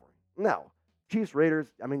Chiefs' rivalry. No. Chiefs, Raiders,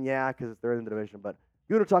 I mean, yeah, because they're in the division, but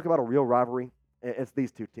you want to talk about a real rivalry, it's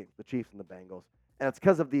these two teams, the Chiefs and the Bengals. And it's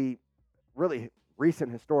because of the really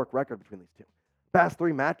recent historic record between these two. Past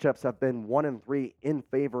three matchups have been 1-3 in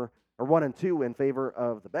favor, or 1-2 in favor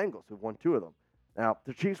of the Bengals, who've won two of them. Now,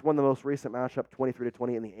 the Chiefs won the most recent matchup,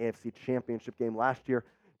 23-20, in the AFC Championship game last year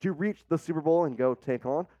to reach the Super Bowl and go take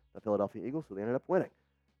on the Philadelphia Eagles, who they ended up winning.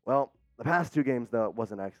 Well, the past two games, though, it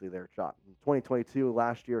wasn't actually their shot. In 2022,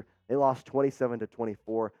 last year, they lost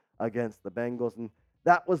 27-24 against the Bengals, and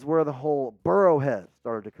that was where the whole Burrowhead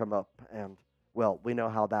started to come up. And, well, we know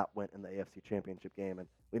how that went in the AFC Championship game, and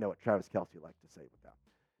we know what Travis Kelce liked to say with that.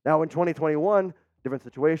 Now, in 2021, different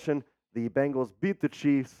situation. The Bengals beat the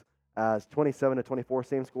Chiefs as 27-24,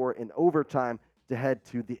 same score in overtime to head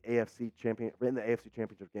to the AFC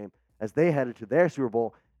Championship game as they headed to their Super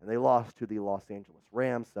Bowl, and they lost to the Los Angeles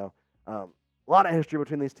Rams. So a lot of history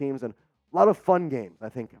between these teams and a lot of fun games, I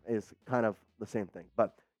think, is kind of the same thing.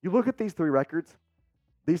 But you look at these three records,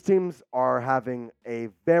 these teams are having a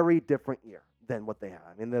very different year than what they had.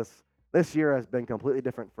 I mean, this year has been completely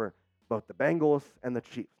different for both the Bengals and the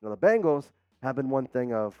Chiefs. Now, the Bengals have been one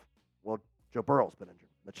thing of, well, Joe Burrow's been injured.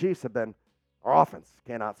 The Chiefs have been, our offense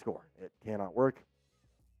cannot score. It cannot work.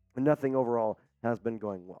 And nothing overall has been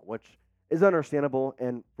going well, which is understandable.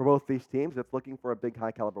 And for both these teams, it's looking for a big,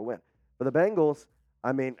 high-caliber win. For the Bengals,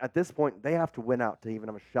 I mean, at this point, they have to win out to even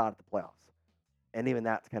have a shot at the playoffs. And even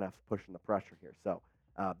that's kind of pushing the pressure here. So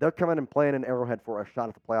they're coming and playing in Arrowhead for a shot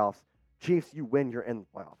at the playoffs. Chiefs, you win, you're in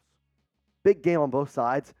the playoffs. Big game on both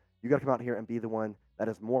sides. You got to come out here and be the one that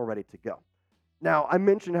is more ready to go. Now, I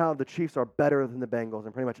mentioned how the Chiefs are better than the Bengals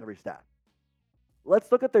in pretty much every stat.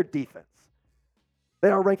 Let's look at their defense. They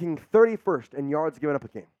are ranking 31st in yards given up a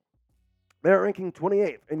game. They are ranking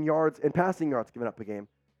 28th in passing yards given up a game.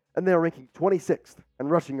 And they are ranking 26th in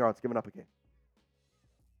rushing yards given up a game.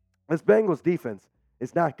 This Bengals defense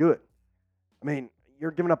is not good. I mean,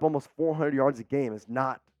 you're giving up almost 400 yards a game is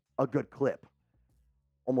not a good clip.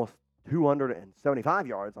 Almost 275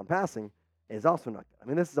 yards on passing is also not good. I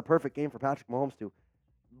mean, this is a perfect game for Patrick Mahomes to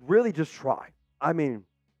really just try. I mean,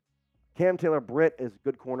 Cam Taylor-Britt is a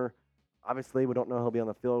good corner. Obviously, we don't know he'll be on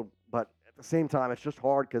the field, but at the same time, it's just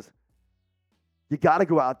hard because you got to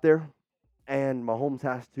go out there, and Mahomes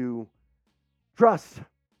has to trust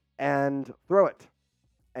and throw it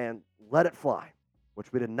and let it fly,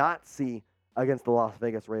 which we did not see against the Las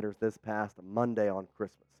Vegas Raiders this past Monday on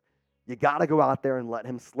Christmas. You got to go out there and let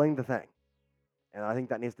him sling the thing. And I think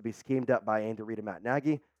that needs to be schemed up by Andy Reid and Matt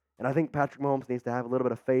Nagy. And I think Patrick Mahomes needs to have a little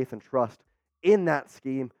bit of faith and trust in that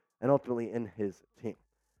scheme and ultimately in his team.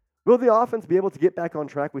 Will the offense be able to get back on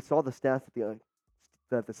track? We saw the stats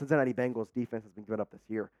that the Cincinnati Bengals defense has been giving up this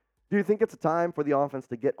year. Do you think it's a time for the offense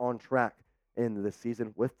to get on track in this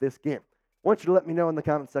season with this game? I want you to let me know in the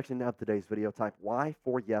comment section of today's video. Type Y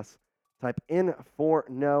for yes. Type N for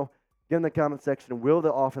no. Get in the comment section. Will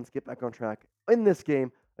the offense get back on track in this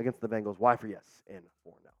game against the Bengals? Y for yes. N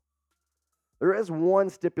for no. There is one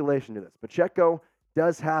stipulation to this. Pacheco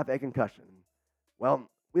does have a concussion. Well,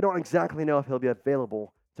 we don't exactly know if he'll be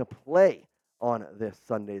available to play on this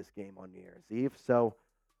Sunday's game on New Year's Eve. So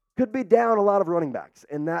could be down a lot of running backs,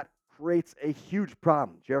 and that creates a huge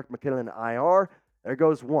problem. Jerick McKinnon in IR. There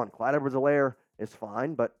goes one. Clyde Edwards-Helaire is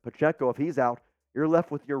fine, but Pacheco, if he's out, you're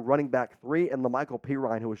left with your running back 3 and LaMichael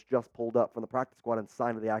Pirine, who was just pulled up from the practice squad and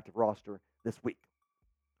signed to the active roster this week.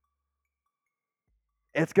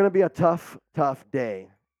 It's going to be a tough day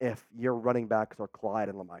if your running backs are Clyde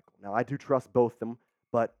and LaMichael. Now, I do trust both of them,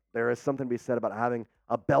 but there is something to be said about having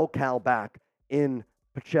a bell cow back in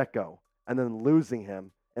Pacheco and then losing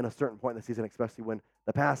him in a certain point in the season, especially when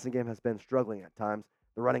the passing game has been struggling at times.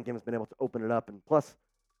 The running game has been able to open it up. And plus,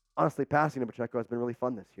 honestly, passing to Pacheco has been really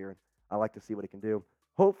fun this year. I like to see what he can do.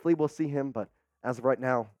 Hopefully we'll see him, but as of right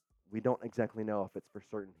now, we don't exactly know if it's for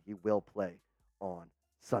certain he will play on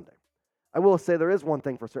Sunday. I will say there is one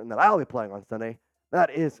thing for certain that I'll be playing on Sunday.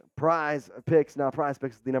 That is Prize Picks. Now, Prize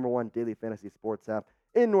Picks is the #1 daily fantasy sports app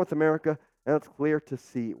in North America, and it's clear to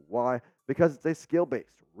see why. Because it's a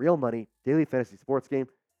skill-based, real money daily fantasy sports game,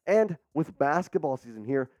 and with basketball season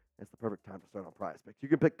here, it's the perfect time to start on Prize Picks. You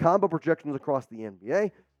can pick combo projections across the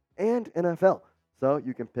NBA and NFL. So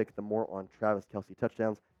you can pick the more on Travis Kelce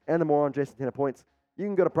touchdowns and the more on Jason Tatum points. You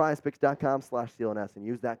can go to prizepicks.com/CLNS and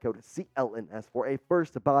use that code CLNS for a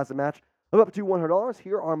first deposit match of up to $100.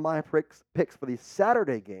 Here are my picks for the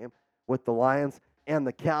Saturday game with the Lions and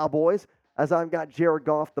the Cowboys. As I've got Jared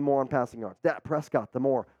Goff, the more on passing yards. Dak Prescott, the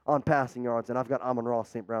more on passing yards. And I've got Amon-Ra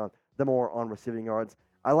St. Brown, the more on receiving yards.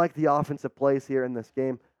 I like the offensive plays here in this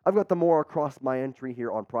game. I've got the more across my entry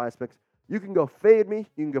here on Prize Picks. You can go fade me.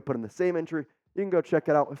 You can go put in the same entry. You can go check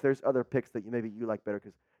it out if there's other picks that maybe you like better,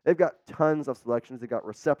 because they've got tons of selections. They've got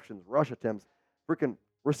receptions, rush attempts, freaking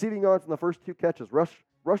receiving yards in the first 2 catches,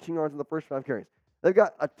 rushing yards in the first 5 carries. They've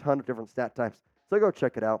got a ton of different stat types, so go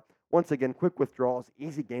check it out. Once again, quick withdrawals,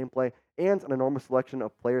 easy gameplay, and an enormous selection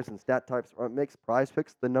of players and stat types are what makes Prize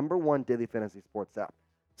Picks the #1 daily fantasy sports app.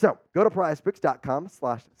 So go to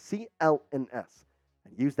prizepicks.com/CLNS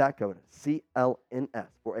and use that code CLNS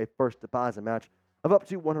for a first deposit match of up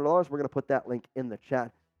to $100. We're going to put that link in the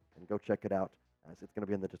chat, and go check it out, as it's going to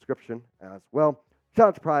be in the description as well. Shout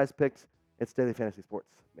out to Prize Picks. It's daily fantasy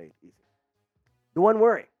sports made easy. The one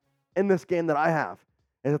worry in this game that I have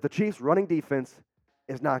is that the Chiefs' running defense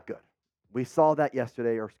is not good. We saw that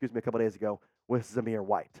yesterday, or excuse me, a couple days ago with Zamir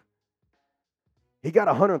White. He got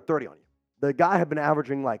 130 on you. The guy had been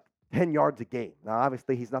averaging like 10 yards a game. Now,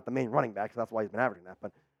 obviously, he's not the main running back, so that's why he's been averaging that.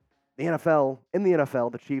 But in the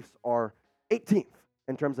NFL, the Chiefs are 18th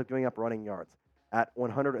in terms of giving up running yards at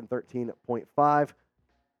 113.5.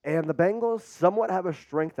 And the Bengals somewhat have a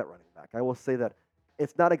strength at running back. I will say that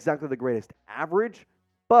it's not exactly the greatest average,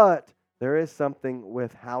 but there is something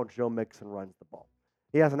with how Joe Mixon runs the ball.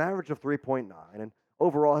 He has an average of 3.9, and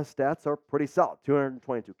overall his stats are pretty solid.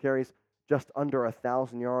 222 carries, just under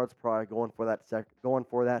 1,000 yards, probably going for that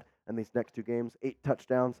in these next 2 games, 8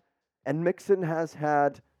 touchdowns. And Mixon has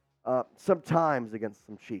had some times against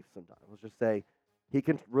some Chiefs sometimes. Let's just say he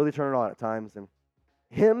can really turn it on at times. And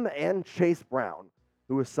him and Chase Brown,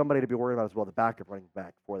 who is somebody to be worried about as well, the backup running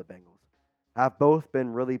back for the Bengals, have both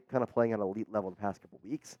been really kind of playing at an elite level the past couple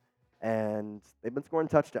weeks. And they've been scoring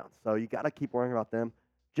touchdowns. So you got to keep worrying about them.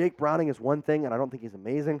 Jake Browning is one thing, and I don't think he's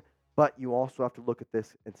amazing. But you also have to look at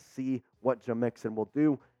this and see what Joe Mixon will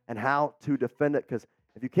do and how to defend it. Because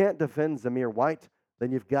if you can't defend Zamir White,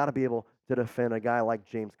 then you've got to be able to defend a guy like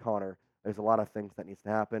James Conner. There's a lot of things that needs to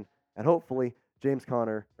happen. And hopefully, Joe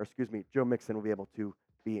Mixon will be able to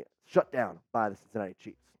be shut down by the Cincinnati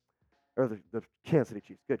Chiefs. Or the Kansas City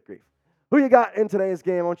Chiefs. Good grief. Who you got in today's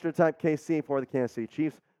game? I want you to type KC for the Kansas City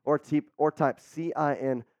Chiefs or type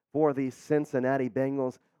CIN for the Cincinnati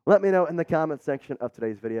Bengals. Let me know in the comment section of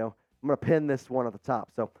today's video. I'm going to pin this one at the top.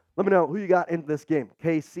 So let me know who you got into this game.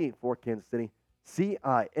 KC for Kansas City,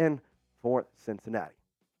 CIN for Cincinnati.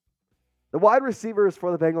 The wide receivers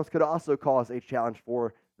for the Bengals could also cause a challenge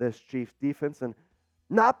for this Chiefs defense, and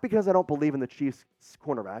not because I don't believe in the Chiefs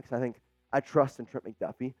cornerbacks. I think I trust in Trent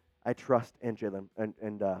McDuffie. I trust in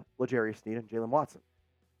L'Jarius Sneed and Jalen Watson.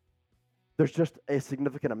 There's just a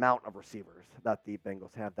significant amount of receivers that the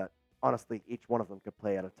Bengals have that, honestly, each one of them could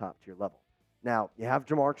play at a top-tier level. Now, you have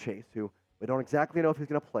Jamar Chase, who we don't exactly know if he's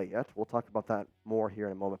going to play yet. We'll talk about that more here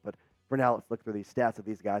in a moment. But for now, let's look through these stats of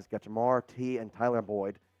these guys. You got Jamar, T, and Tyler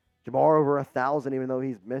Boyd. Jamar over 1,000, even though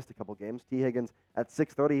he's missed a couple games. T. Higgins at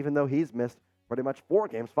 630, even though he's missed pretty much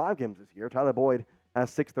 5 games this year. Tyler Boyd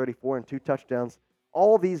has 634 and 2 touchdowns.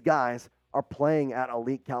 All these guys are playing at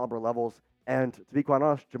elite caliber levels. And to be quite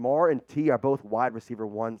honest, Jamar and T are both wide receiver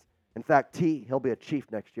ones. In fact, T, he'll be a Chief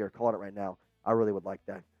next year. Calling it right now. I really would like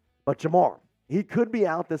that. But Jamar, he could be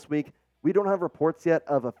out this week. We don't have reports yet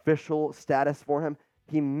of official status for him.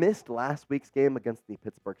 He missed last week's game against the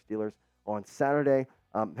Pittsburgh Steelers on Saturday.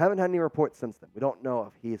 Haven't had any reports since then. We don't know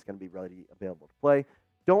if he's going to be ready, available to play.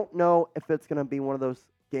 Don't know if it's going to be one of those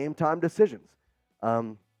game time decisions.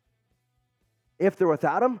 If they're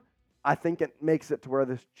without him, I think it makes it to where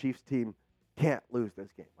this Chiefs team can't lose this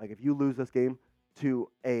game. Like, if you lose this game to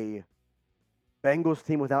a Bengals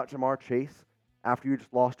team without Jamar Chase after you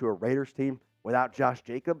just lost to a Raiders team without Josh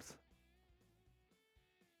Jacobs,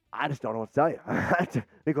 I just don't know what to tell you. To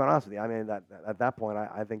be quite honest with you, I mean, at that point,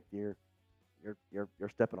 I think you're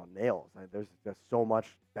stepping on nails. There's just so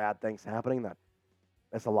much bad things happening that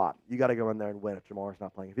it's a lot. You got to go in there and win if Jamar's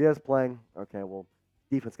not playing. If he is playing, okay, well,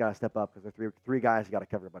 defense got to step up because there's three guys you got to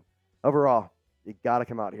cover. But overall, you got to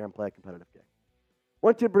come out here and play a competitive game.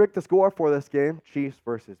 Want you to predict the score for this game, Chiefs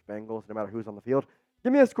versus Bengals, no matter who's on the field.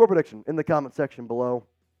 Give me a score prediction in the comment section below.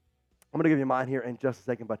 I'm going to give you mine here in just a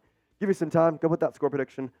second, but give you some time. Go put that score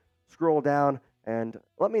prediction, scroll down, and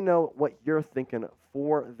let me know what you're thinking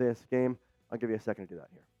for this game. I'll give you a second to do that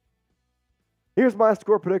here. Here's my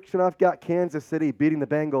score prediction. I've got Kansas City beating the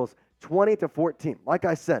Bengals 20-14. Like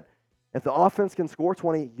I said, if the offense can score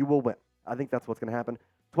 20, you will win. I think that's what's going to happen.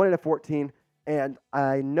 20-14, and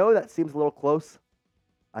I know that seems a little close.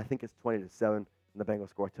 I think it's 20-7, and the Bengals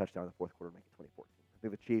score a touchdown in the fourth quarter, make it 20-14. I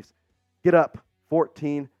think the Chiefs get up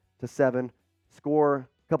 14-7, score a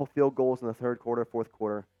couple field goals in the third quarter, fourth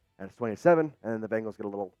quarter, and it's 20-7, and then the Bengals get a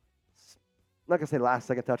little, I'm not going to say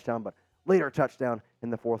last-second touchdown, but later touchdown in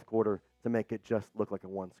the fourth quarter to make it just look like a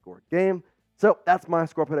one-score game. So that's my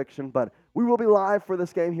score prediction, but we will be live for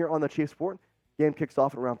this game here on the Chiefs Sport. Game kicks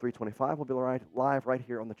off at around 3:25. We'll be live right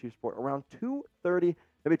here on the Chiefs Sport around 2:30,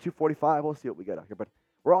 maybe 2:45. We'll see what we get out here. But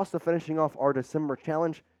we're also finishing off our December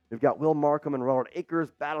challenge. We've got Will Markham and Ronald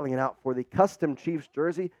Akers battling it out for the custom Chiefs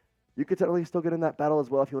jersey. You could technically still get in that battle as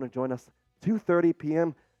well if you want to join us 2:30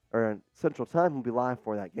 p.m. or Central Time. We'll be live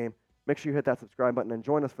for that game. Make sure you hit that subscribe button and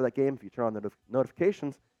join us for that game. If you turn on the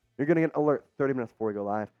notifications, you're going to get an alert 30 minutes before we go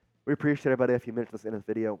live. We appreciate everybody. If you mentioned us in this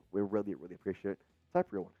video, we really, really appreciate it. Type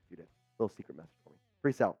real one if you did. Little secret message for me.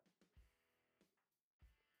 Peace out.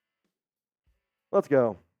 Let's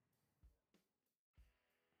go.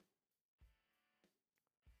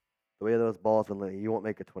 The way those balls been laying, you won't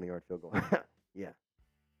make a 20-yard field goal. Yeah.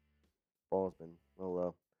 Ball's been a little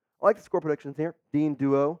low. I like the score predictions here. Dean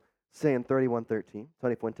Duo saying 31-13.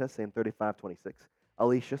 Tony Fuentes saying 35-26.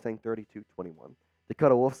 Alicia saying 32-21.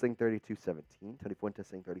 Dakota Wolf saying 32-17. Tony Fuentes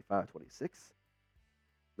saying 35-26.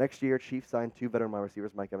 Next year, Chiefs signed 2 veteran wide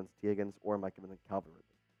receivers, Mike Evans, T. Higgins, or Mike Evans and Calvin Ridley.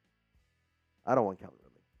 I don't want Calvin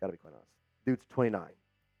Ridley. Got to be quite honest. Dude's 29. I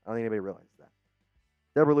don't think anybody realizes that.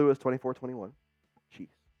 Deborah Lewis, 24-21.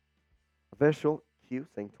 Chiefs. Official Q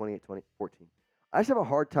saying 28-14. I just have a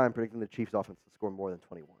hard time predicting the Chiefs offense to score more than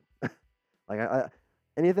 21. Like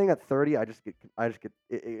anything at 30, I just get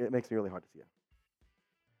it makes me really hard to see it.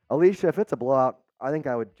 Alicia, if it's a blowout, I think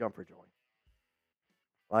I would jump for joy.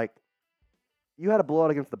 Like, you had a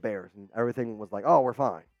blowout against the Bears, and everything was like, oh, we're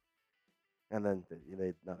fine. And then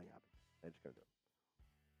nothing happened. They just couldn't do it.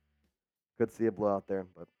 Could see a blowout there,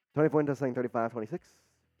 but Tony Fuentes saying 35-26.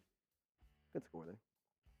 Good score there.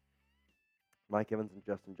 Mike Evans and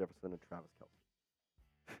Justin Jefferson and Travis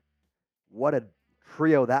Kelce. What a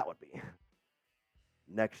trio that would be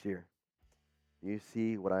next year. You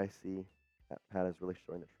see what I see. That Pat is really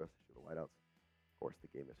showing the trust issue of the wideouts. Of course, the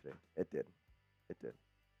game yesterday. It did.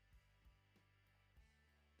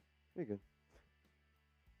 Very good.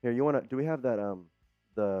 Here, you want to, do we have that,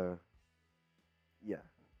 yeah.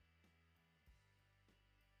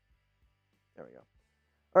 There we go.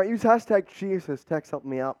 All right, use hashtag Chiefs as text helping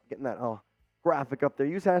me out, getting that graphic up there.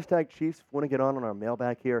 Use hashtag Chiefs if you want to get on our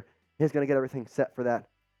mailbag here. He's going to get everything set for that.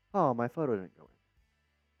 Oh, my photo didn't go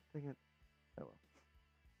in. Dang it. Oh,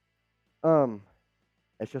 well.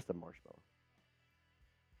 It's just a marshmallow.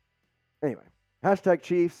 Anyway, hashtag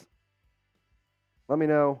Chiefs. Let me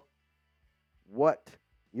know what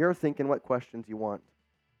you're thinking, what questions you want,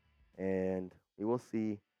 and we will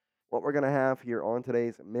see what we're going to have here on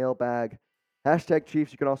today's mailbag. Hashtag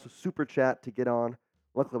Chiefs. You can also super chat to get on.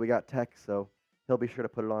 Luckily, we got text, so he'll be sure to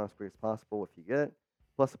put it on as quick as possible if you get it.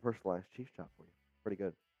 Plus a personalized Chiefs chat for you.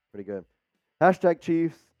 Pretty good. Hashtag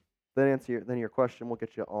Chiefs. Then your question. We'll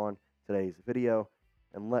get you on today's video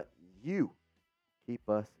and let you keep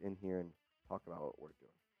us in here and talk about what we're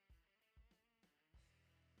doing.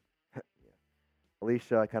 Yeah.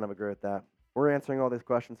 Alicia, I kind of agree with that. We're answering all these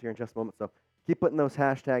questions here in just a moment, so keep putting those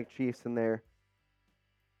hashtag Chiefs in there.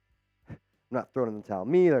 I'm not throwing in the towel.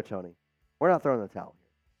 Me either, Tony. We're not throwing in the towel here.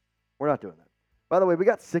 We're not doing that. By the way, we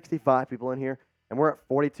got 65 people in here, and we're at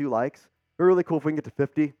 42 likes. It'd be really cool if we can get to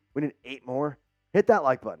 50. We need 8 more. Hit that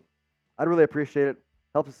like button. I'd really appreciate it.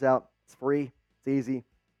 Helps us out. It's free. It's easy.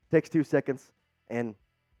 Takes 2 seconds, and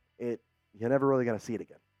you're never really going to see it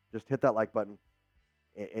again. Just hit that like button.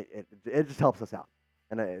 It just helps us out,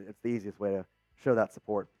 and it's the easiest way to show that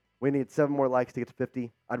support. We need 7 more likes to get to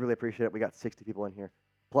 50. I'd really appreciate it. We got 60 people in here,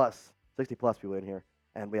 plus 60 plus people in here,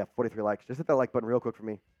 and we have 43 likes. Just hit that like button real quick for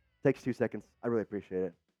me. Takes 2 seconds. I really appreciate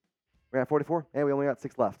it. We're at 44. Hey, we only got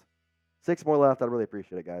 6 left. 6 more left. I'd really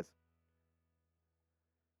appreciate it, guys.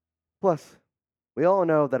 Plus, we all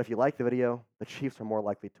know that if you like the video, the Chiefs are more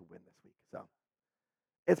likely to win this week. So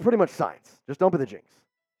it's pretty much science. Just don't be the jinx.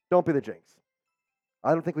 Don't be the jinx.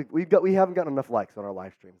 I don't think we haven't gotten enough likes on our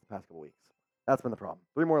live streams the past couple weeks. That's been the problem.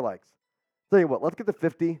 3 more likes. Tell you what, let's get to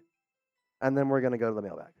 50, and then we're going to go to the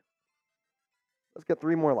mailbag. Let's get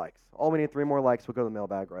 3 more likes. All we need 3 more likes. We'll go to the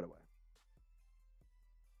mailbag right away.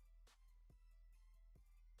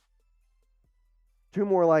 2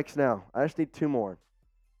 more likes now. I just need 2 more.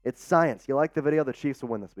 It's science. You like the video? The Chiefs will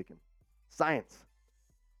win this weekend. Science.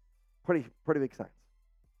 Pretty big science.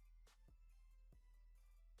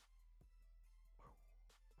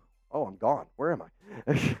 Oh, I'm gone. Where am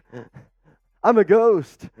I? I'm a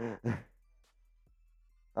ghost.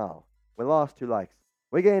 Oh, we lost 2 likes.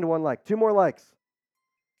 We gained 1 like. 2 more likes.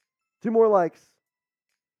 2 more likes.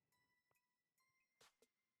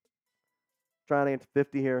 Trying to get to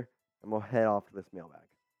 50 here, and we'll head off to this mailbag.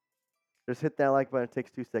 Just hit that like button. It takes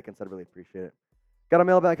 2 seconds. I'd really appreciate it. Got a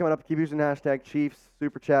mailbag coming up. Keep using hashtag Chiefs,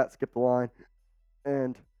 Super Chat, skip the line,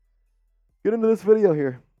 and get into this video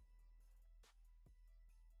here.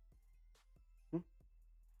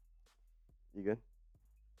 You good?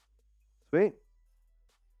 Sweet.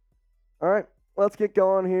 All right, let's get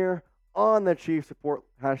going here on the Chiefs support,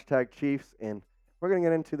 hashtag Chiefs, and we're going to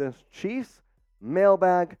get into this Chiefs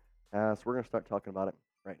mailbag. So we're going to start talking about it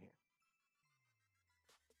right here.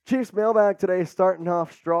 Chiefs mailbag today, starting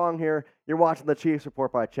off strong here. You're watching the Chiefs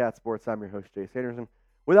Report by Chat Sports. I'm your host, Jay Sanderson.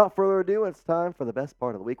 Without further ado, it's time for the best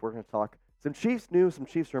part of the week. We're going to talk some Chiefs news, some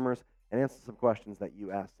Chiefs rumors, and answer some questions that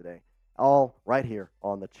you asked today, all right here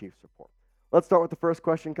on the Chiefs Report. Let's start with the first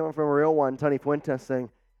question coming from a real one, Tony Fuentes, saying,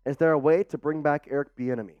 is there a way to bring back Eric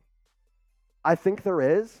Bieniemy? I think there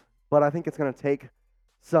is, but I think it's going to take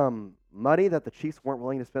some money that the Chiefs weren't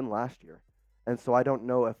willing to spend last year. And so I don't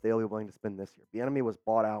know if they'll be willing to spend this year. Bieniemy was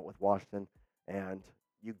bought out with Washington, and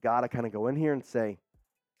you got to kind of go in here and say,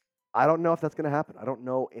 I don't know if that's going to happen. I don't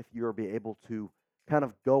know if you'll be able to kind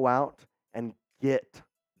of go out and get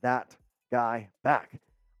that guy back.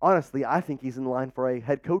 Honestly, I think he's in line for a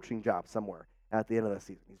head coaching job somewhere at the end of the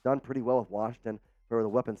season. He's done pretty well with Washington for the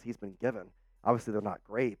weapons he's been given. Obviously, they're not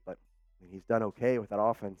great, but he's done okay with that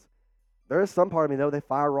offense. There is some part of me, though, they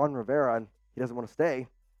fire Ron Rivera and he doesn't want to stay.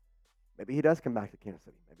 Maybe he does come back to Kansas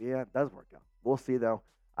City. Maybe it does work out. We'll see, though.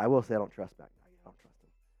 I will say I don't trust Matt Nagy. I don't trust him.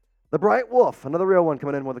 The Bright Wolf, another real one,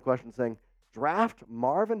 coming in with a question saying, draft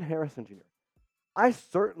Marvin Harrison Jr. I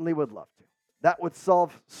certainly would love to. That would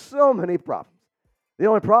solve so many problems. The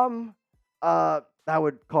only problem, that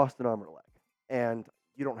would cost an arm or a leg, and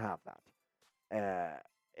you don't have that.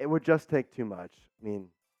 It would just take too much. I mean,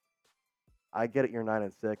 I get it, you're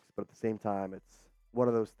 9-6, but at the same time, it's one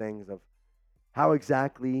of those things of how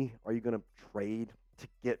exactly are you going to trade to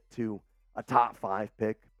get to a top 5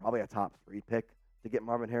 pick, probably a top 3 pick to get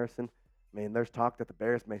Marvin Harrison? I mean, there's talk that the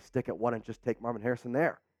Bears may stick at 1 and just take Marvin Harrison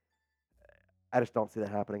there. I just don't see that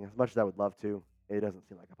happening. As much as I would love to, it doesn't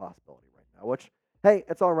seem like a possibility right now, which, hey,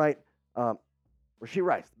 it's all right. Rashee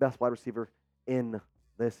Rice, the best wide receiver in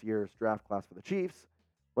this year's draft class for the Chiefs,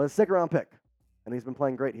 was a 2nd-round pick, and he's been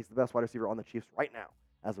playing great. He's the best wide receiver on the Chiefs right now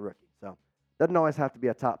as a rookie. So doesn't always have to be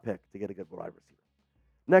a top pick to get a good wide receiver.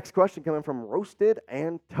 Next question coming from Roasted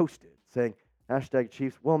and Toasted, saying, hashtag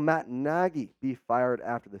Chiefs, will Matt Nagy be fired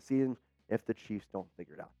after the season if the Chiefs don't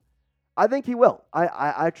figure it out? I think he will.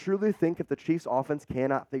 I truly think if the Chiefs offense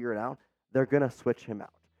cannot figure it out, they're going to switch him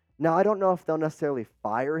out. Now, I don't know if they'll necessarily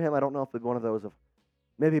fire him. I don't know if it'll be one of those of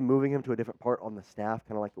maybe moving him to a different part on the staff,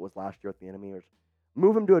 kind of like it was last year with the enemy, or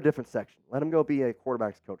move him to a different section. Let him go be a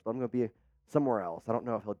quarterback's coach. Let him go be somewhere else. I don't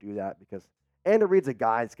know if he'll do that because Andy Reid's a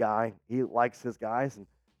guy's guy. He likes his guys, and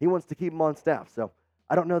he wants to keep them on staff. So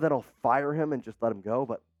I don't know that I'll fire him and just let him go,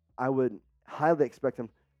 but I would highly expect him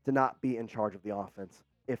to not be in charge of the offense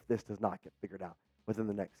if this does not get figured out within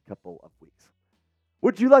the next couple of weeks.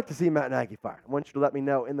 Would you like to see Matt Nagy fired? I want you to let me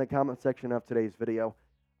know in the comment section of today's video.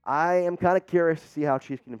 I am kind of curious to see how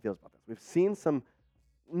Chiefs Kingdom feels about this. We've seen some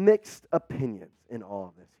mixed opinions in all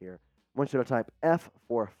of this here. I want you to type F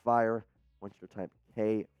for fire. I want you to type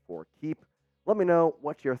K for keep. Let me know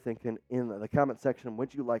what you're thinking in the comment section.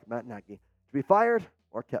 Would you like Matt Nagy to be fired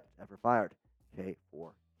or kept? F for fired. K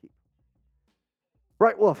for keep.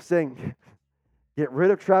 Bright Wolf saying, get rid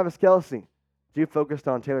of Travis Kelce. Too focused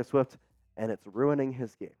on Taylor Swift, and it's ruining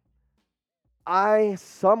his game. I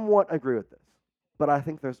somewhat agree with this, but I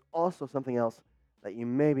think there's also something else that you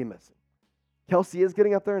may be missing. Kelce is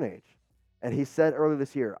getting up there in age, and he said earlier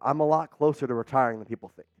this year, I'm a lot closer to retiring than people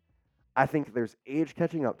think. I think there's age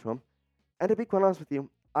catching up to him, and to be quite honest with you,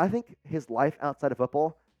 I think his life outside of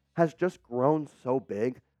football has just grown so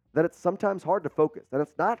big that it's sometimes hard to focus, and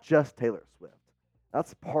it's not just Taylor Swift.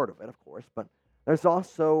 That's part of it, of course, but there's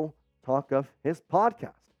also talk of his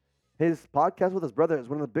podcast. His podcast with his brother is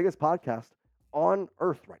one of the biggest podcasts on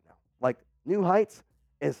earth right now. Like, New Heights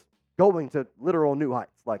is going to literal new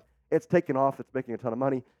heights. Like, it's taking off. It's making a ton of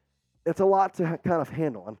money. It's a lot to kind of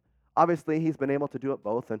handle. And obviously, he's been able to do it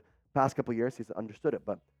both. And Past couple years, he's understood it.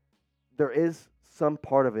 But there is some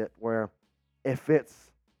part of it where if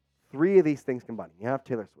it's three of these things combined, you have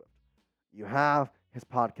Taylor Swift, you have his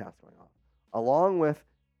podcast going on, along with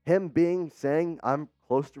him saying, I'm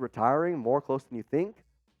close to retiring, more close than you think.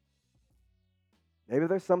 Maybe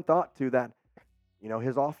there's some thought to that,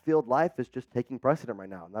 his off-field life is just taking precedent right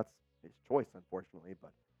now, and that's his choice, unfortunately.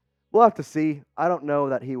 But we'll have to see. I don't know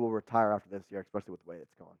that he will retire after this year, especially with the way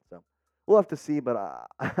it's gone. So we'll have to see, but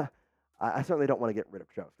I certainly don't want to get rid of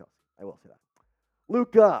Travis Kelce. I will say that.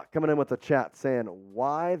 Luca coming in with the chat saying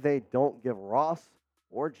why they don't give Ross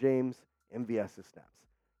or James MVS's snaps.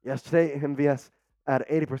 Yesterday, MVS had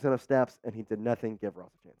 80% of snaps, and he did nothing give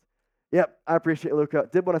Ross a chance. Yep, I appreciate Luca.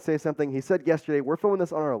 Did want to say something. He said yesterday, we're filming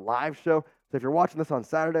this on our live show. So if you're watching this on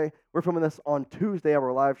Saturday, we're filming this on Tuesday of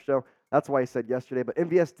our live show. That's why he said yesterday. But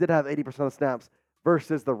MVS did have 80% of snaps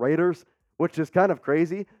versus the Raiders, which is kind of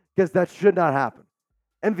crazy because that should not happen.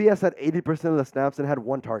 MVS had 80% of the snaps and had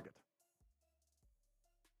one target.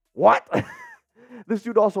 What? This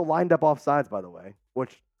dude also lined up offsides, by the way,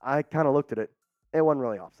 which I kind of looked at it. It wasn't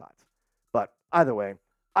really offsides. But either way,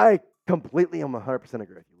 I completely am 100%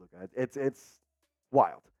 agree with you, Luca. It's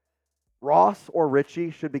wild. Ross or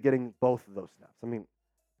Richie should be getting both of those snaps. I mean,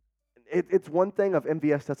 it's one thing if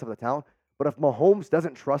MVS sets up the talent, but if Mahomes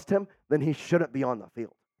doesn't trust him, then he shouldn't be on the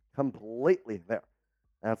field. Completely there.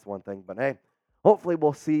 That's one thing. But hey, hopefully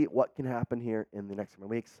we'll see what can happen here in the next few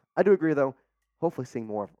weeks. I do agree, though, hopefully seeing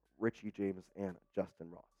more of Richie James and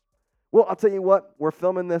Justin Ross. Well, I'll tell you what, we're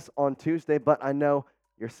filming this on Tuesday, but I know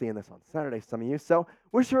you're seeing this on Saturday, some of you. So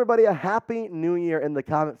wish everybody a happy new year in the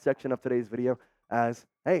comment section of today's video as,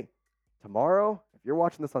 hey, tomorrow, if you're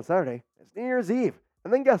watching this on Saturday, it's New Year's Eve.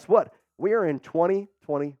 And then guess what? We are in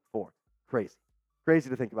 2024. Crazy.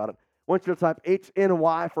 Crazy to think about it. I want you to type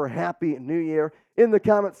HNY for Happy New Year in the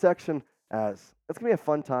comment section as it's going to be a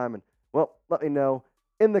fun time. And, well, let me know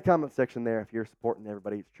in the comment section there if you're supporting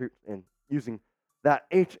everybody's troops and using that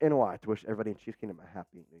HNY to wish everybody in Chiefs Kingdom a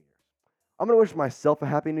Happy New Year. I'm going to wish myself a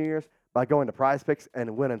Happy New Year's by going to Prize Picks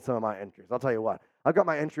and winning some of my entries. I'll tell you what. I've got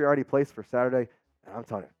my entry already placed for Saturday, and I'm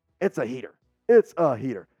telling you, it's a heater. It's a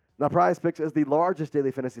heater. Now, Prize Picks is the largest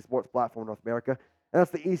daily fantasy sports platform in North America, and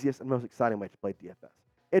that's the easiest and most exciting way to play DFS.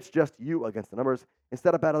 It's just you against the numbers.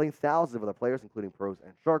 Instead of battling thousands of other players, including pros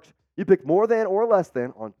and sharks, you pick more than or less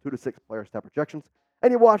than on 2 to 6 player stat projections,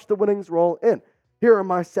 and you watch the winnings roll in. Here are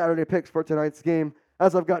my Saturday picks for tonight's game,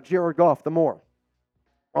 as I've got Jared Goff, the more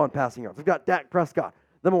on passing yards. I've got Dak Prescott,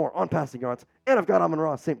 the more on passing yards, and I've got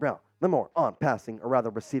Amon-Ra St. Brown, the more on passing, or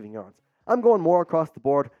rather receiving yards. I'm going more across the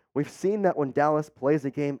board. We've seen that when Dallas plays a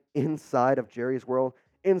game inside of Jerry's World,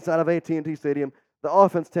 inside of AT&T Stadium, the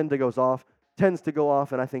offense tends to go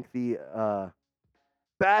off, and I think the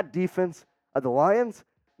bad defense of the Lions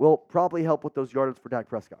will probably help with those yardage for Dak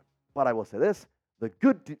Prescott. But I will say this, the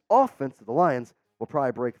good offense of the Lions will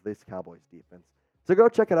probably break this Cowboys defense. So go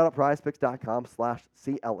check it out at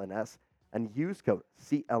prizepicks.com/CLNS and use code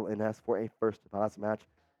CLNS for a first deposit match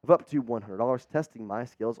of up to $100. Testing my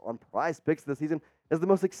skills on Prize Picks this season is the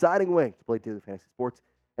most exciting way to play daily fantasy sports.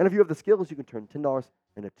 And if you have the skills, you can turn $10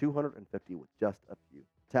 into $250 with just a few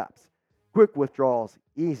taps. Quick withdrawals,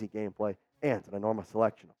 easy gameplay, and an enormous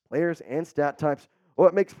selection of players and stat types.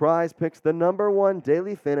 What makes Prize Picks the #1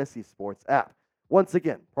 daily fantasy sports app? Once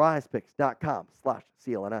again,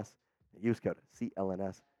 prizepicks.com/CLNS. Use code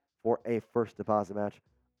CLNS for a first deposit match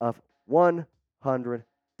of $100.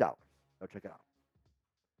 Go check it out.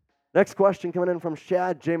 Next question coming in from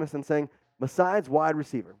Shad Jameson saying, besides wide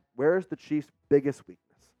receiver, where's the Chiefs' biggest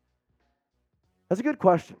weakness? That's a good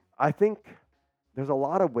question. I think there's a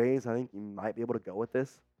lot of ways I think you might be able to go with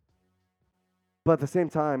this. But at the same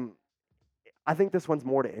time, I think this one's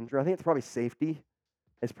more to injury. I think it's probably safety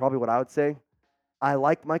is probably what I would say. I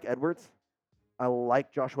like Mike Edwards. I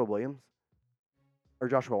like Joshua Watson,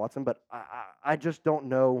 but I just don't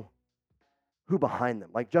know who behind them.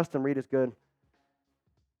 Like, Justin Reid is good.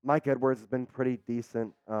 Mike Edwards has been pretty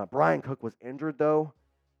decent. Brian Cook was injured, though.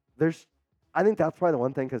 I think that's probably the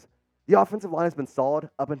one thing, because the offensive line has been solid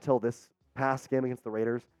up until this past game against the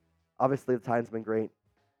Raiders. Obviously, the Titans have been great.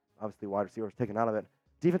 Obviously, wide receivers taken out of it.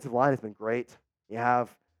 Defensive line has been great. You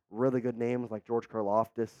have really good names like George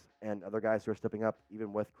Karlaftis and other guys who are stepping up,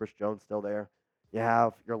 even with Chris Jones still there. You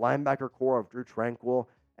have your linebacker core of Drew Tranquill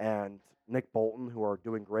and Nick Bolton, who are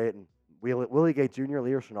doing great, and Willie Gay Jr.,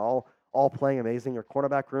 Leo Chenal, all playing amazing. Your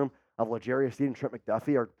cornerback room of L'Jarius Sneed and Trent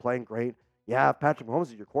McDuffie are playing great. You have Patrick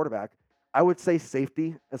Mahomes as your quarterback. I would say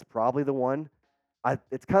safety is probably the one.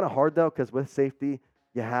 It's kind of hard, though, because with safety,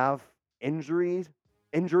 you have injuries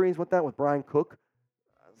with that, with Brian Cook,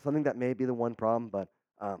 something that may be the one problem, but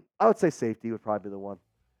I would say safety would probably be the one.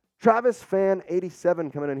 Travis Fan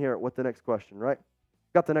 87 coming in here with the next question, right?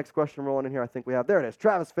 Got the next question rolling in here. I think we have. There it is.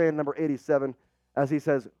 Travis Fan number 87, as he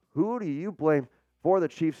says, who do you blame for the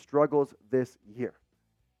Chiefs' struggles this year?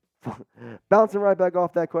 Bouncing right back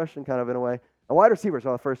off that question, kind of in a way. A wide receivers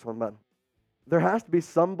are the first one, but there has to be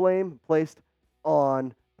some blame placed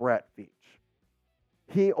on Brett Veach.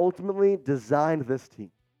 He ultimately designed this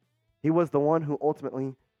team. He was the one who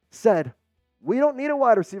ultimately said, we don't need a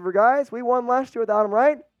wide receiver, guys. We won last year without him,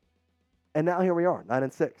 right? And now here we are,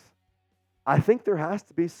 9-6. I think there has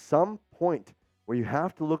to be some point where you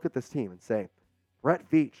have to look at this team and say, Brett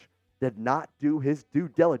Veach did not do his due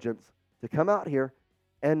diligence to come out here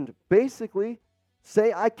and basically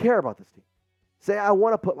say, I care about this team. Say, I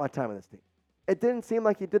want to put my time in this team. It didn't seem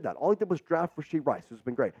like he did that. All he did was draft Rashee, who's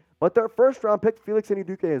been great. But their first-round pick, Felix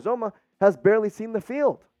Anudike-Uzomah, has barely seen the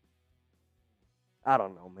field. I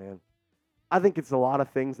don't know, man. I think it's a lot of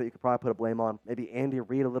things that you could probably put a blame on. Maybe Andy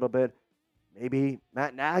Reid a little bit. Maybe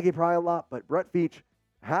Matt Nagy probably a lot. But Brett Veach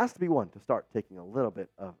has to be one to start taking a little bit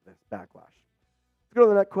of this backlash. Let's go to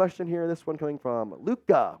the next question here. This one coming from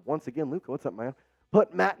Luca. Once again, Luca, what's up, man?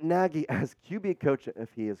 Put Matt Nagy as QB coach if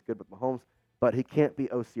he is good with Mahomes, but he can't be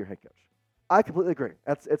OC or head coach. I completely agree.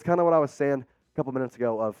 It's kind of what I was saying a couple minutes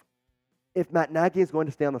ago of if Matt Nagy is going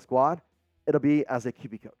to stay on the squad, it'll be as a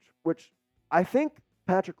QB coach, which I think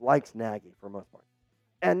Patrick likes Nagy for the most part.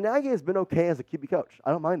 And Nagy has been okay as a QB coach.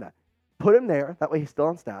 I don't mind that. Put him there. That way he's still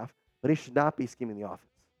on staff, but he should not be scheming the offense.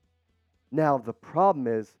 Now, the problem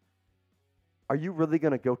is, are you really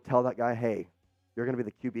going to go tell that guy, hey, you're going to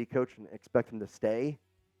be the QB coach and expect him to stay?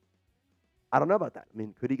 I don't know about that. I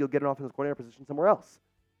mean, could he go get an offensive coordinator position somewhere else?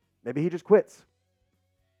 Maybe he just quits.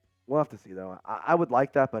 We'll have to see, though. I would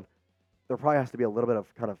like that, but there probably has to be a little bit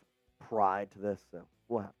of kind of pride to this, so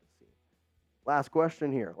we'll have to see. Last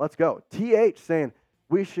question here. Let's go. TH saying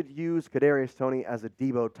we should use Kadarius Toney as a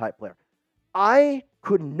Debo-type player. I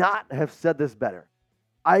could not have said this better.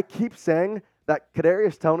 I keep saying that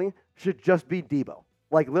Kadarius Toney should just be Debo.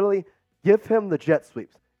 Like, literally, give him the jet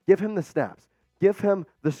sweeps. Give him the snaps. Give him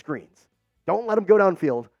the screens. Don't let him go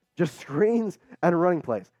downfield. Just screens and running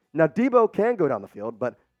plays. Now, Debo can go down the field,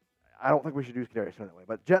 but I don't think we should use Kadarius Toney that way.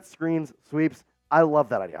 But jet screens, sweeps, I love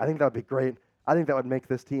that idea. I think that would be great. I think that would make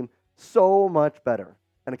this team so much better.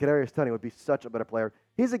 And Kadarius Toney would be such a better player.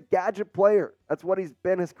 He's a gadget player. That's what he's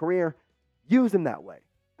been his career. Use him that way.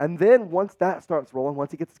 And then once that starts rolling,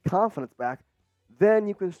 once he gets his confidence back, then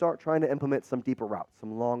you can start trying to implement some deeper routes,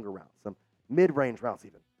 some longer routes, some mid-range routes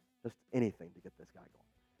even. Just anything to get this guy going.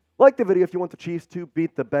 Like the video if you want the Chiefs to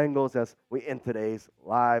beat the Bengals as we end today's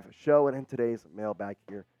live show and end today's mailbag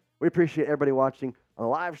here. We appreciate everybody watching on the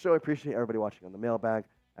live show. We appreciate everybody watching on the mailbag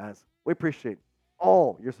as we appreciate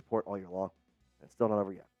all your support all year long. It's still not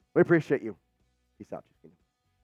over yet. We appreciate you. Peace out, Chiefs.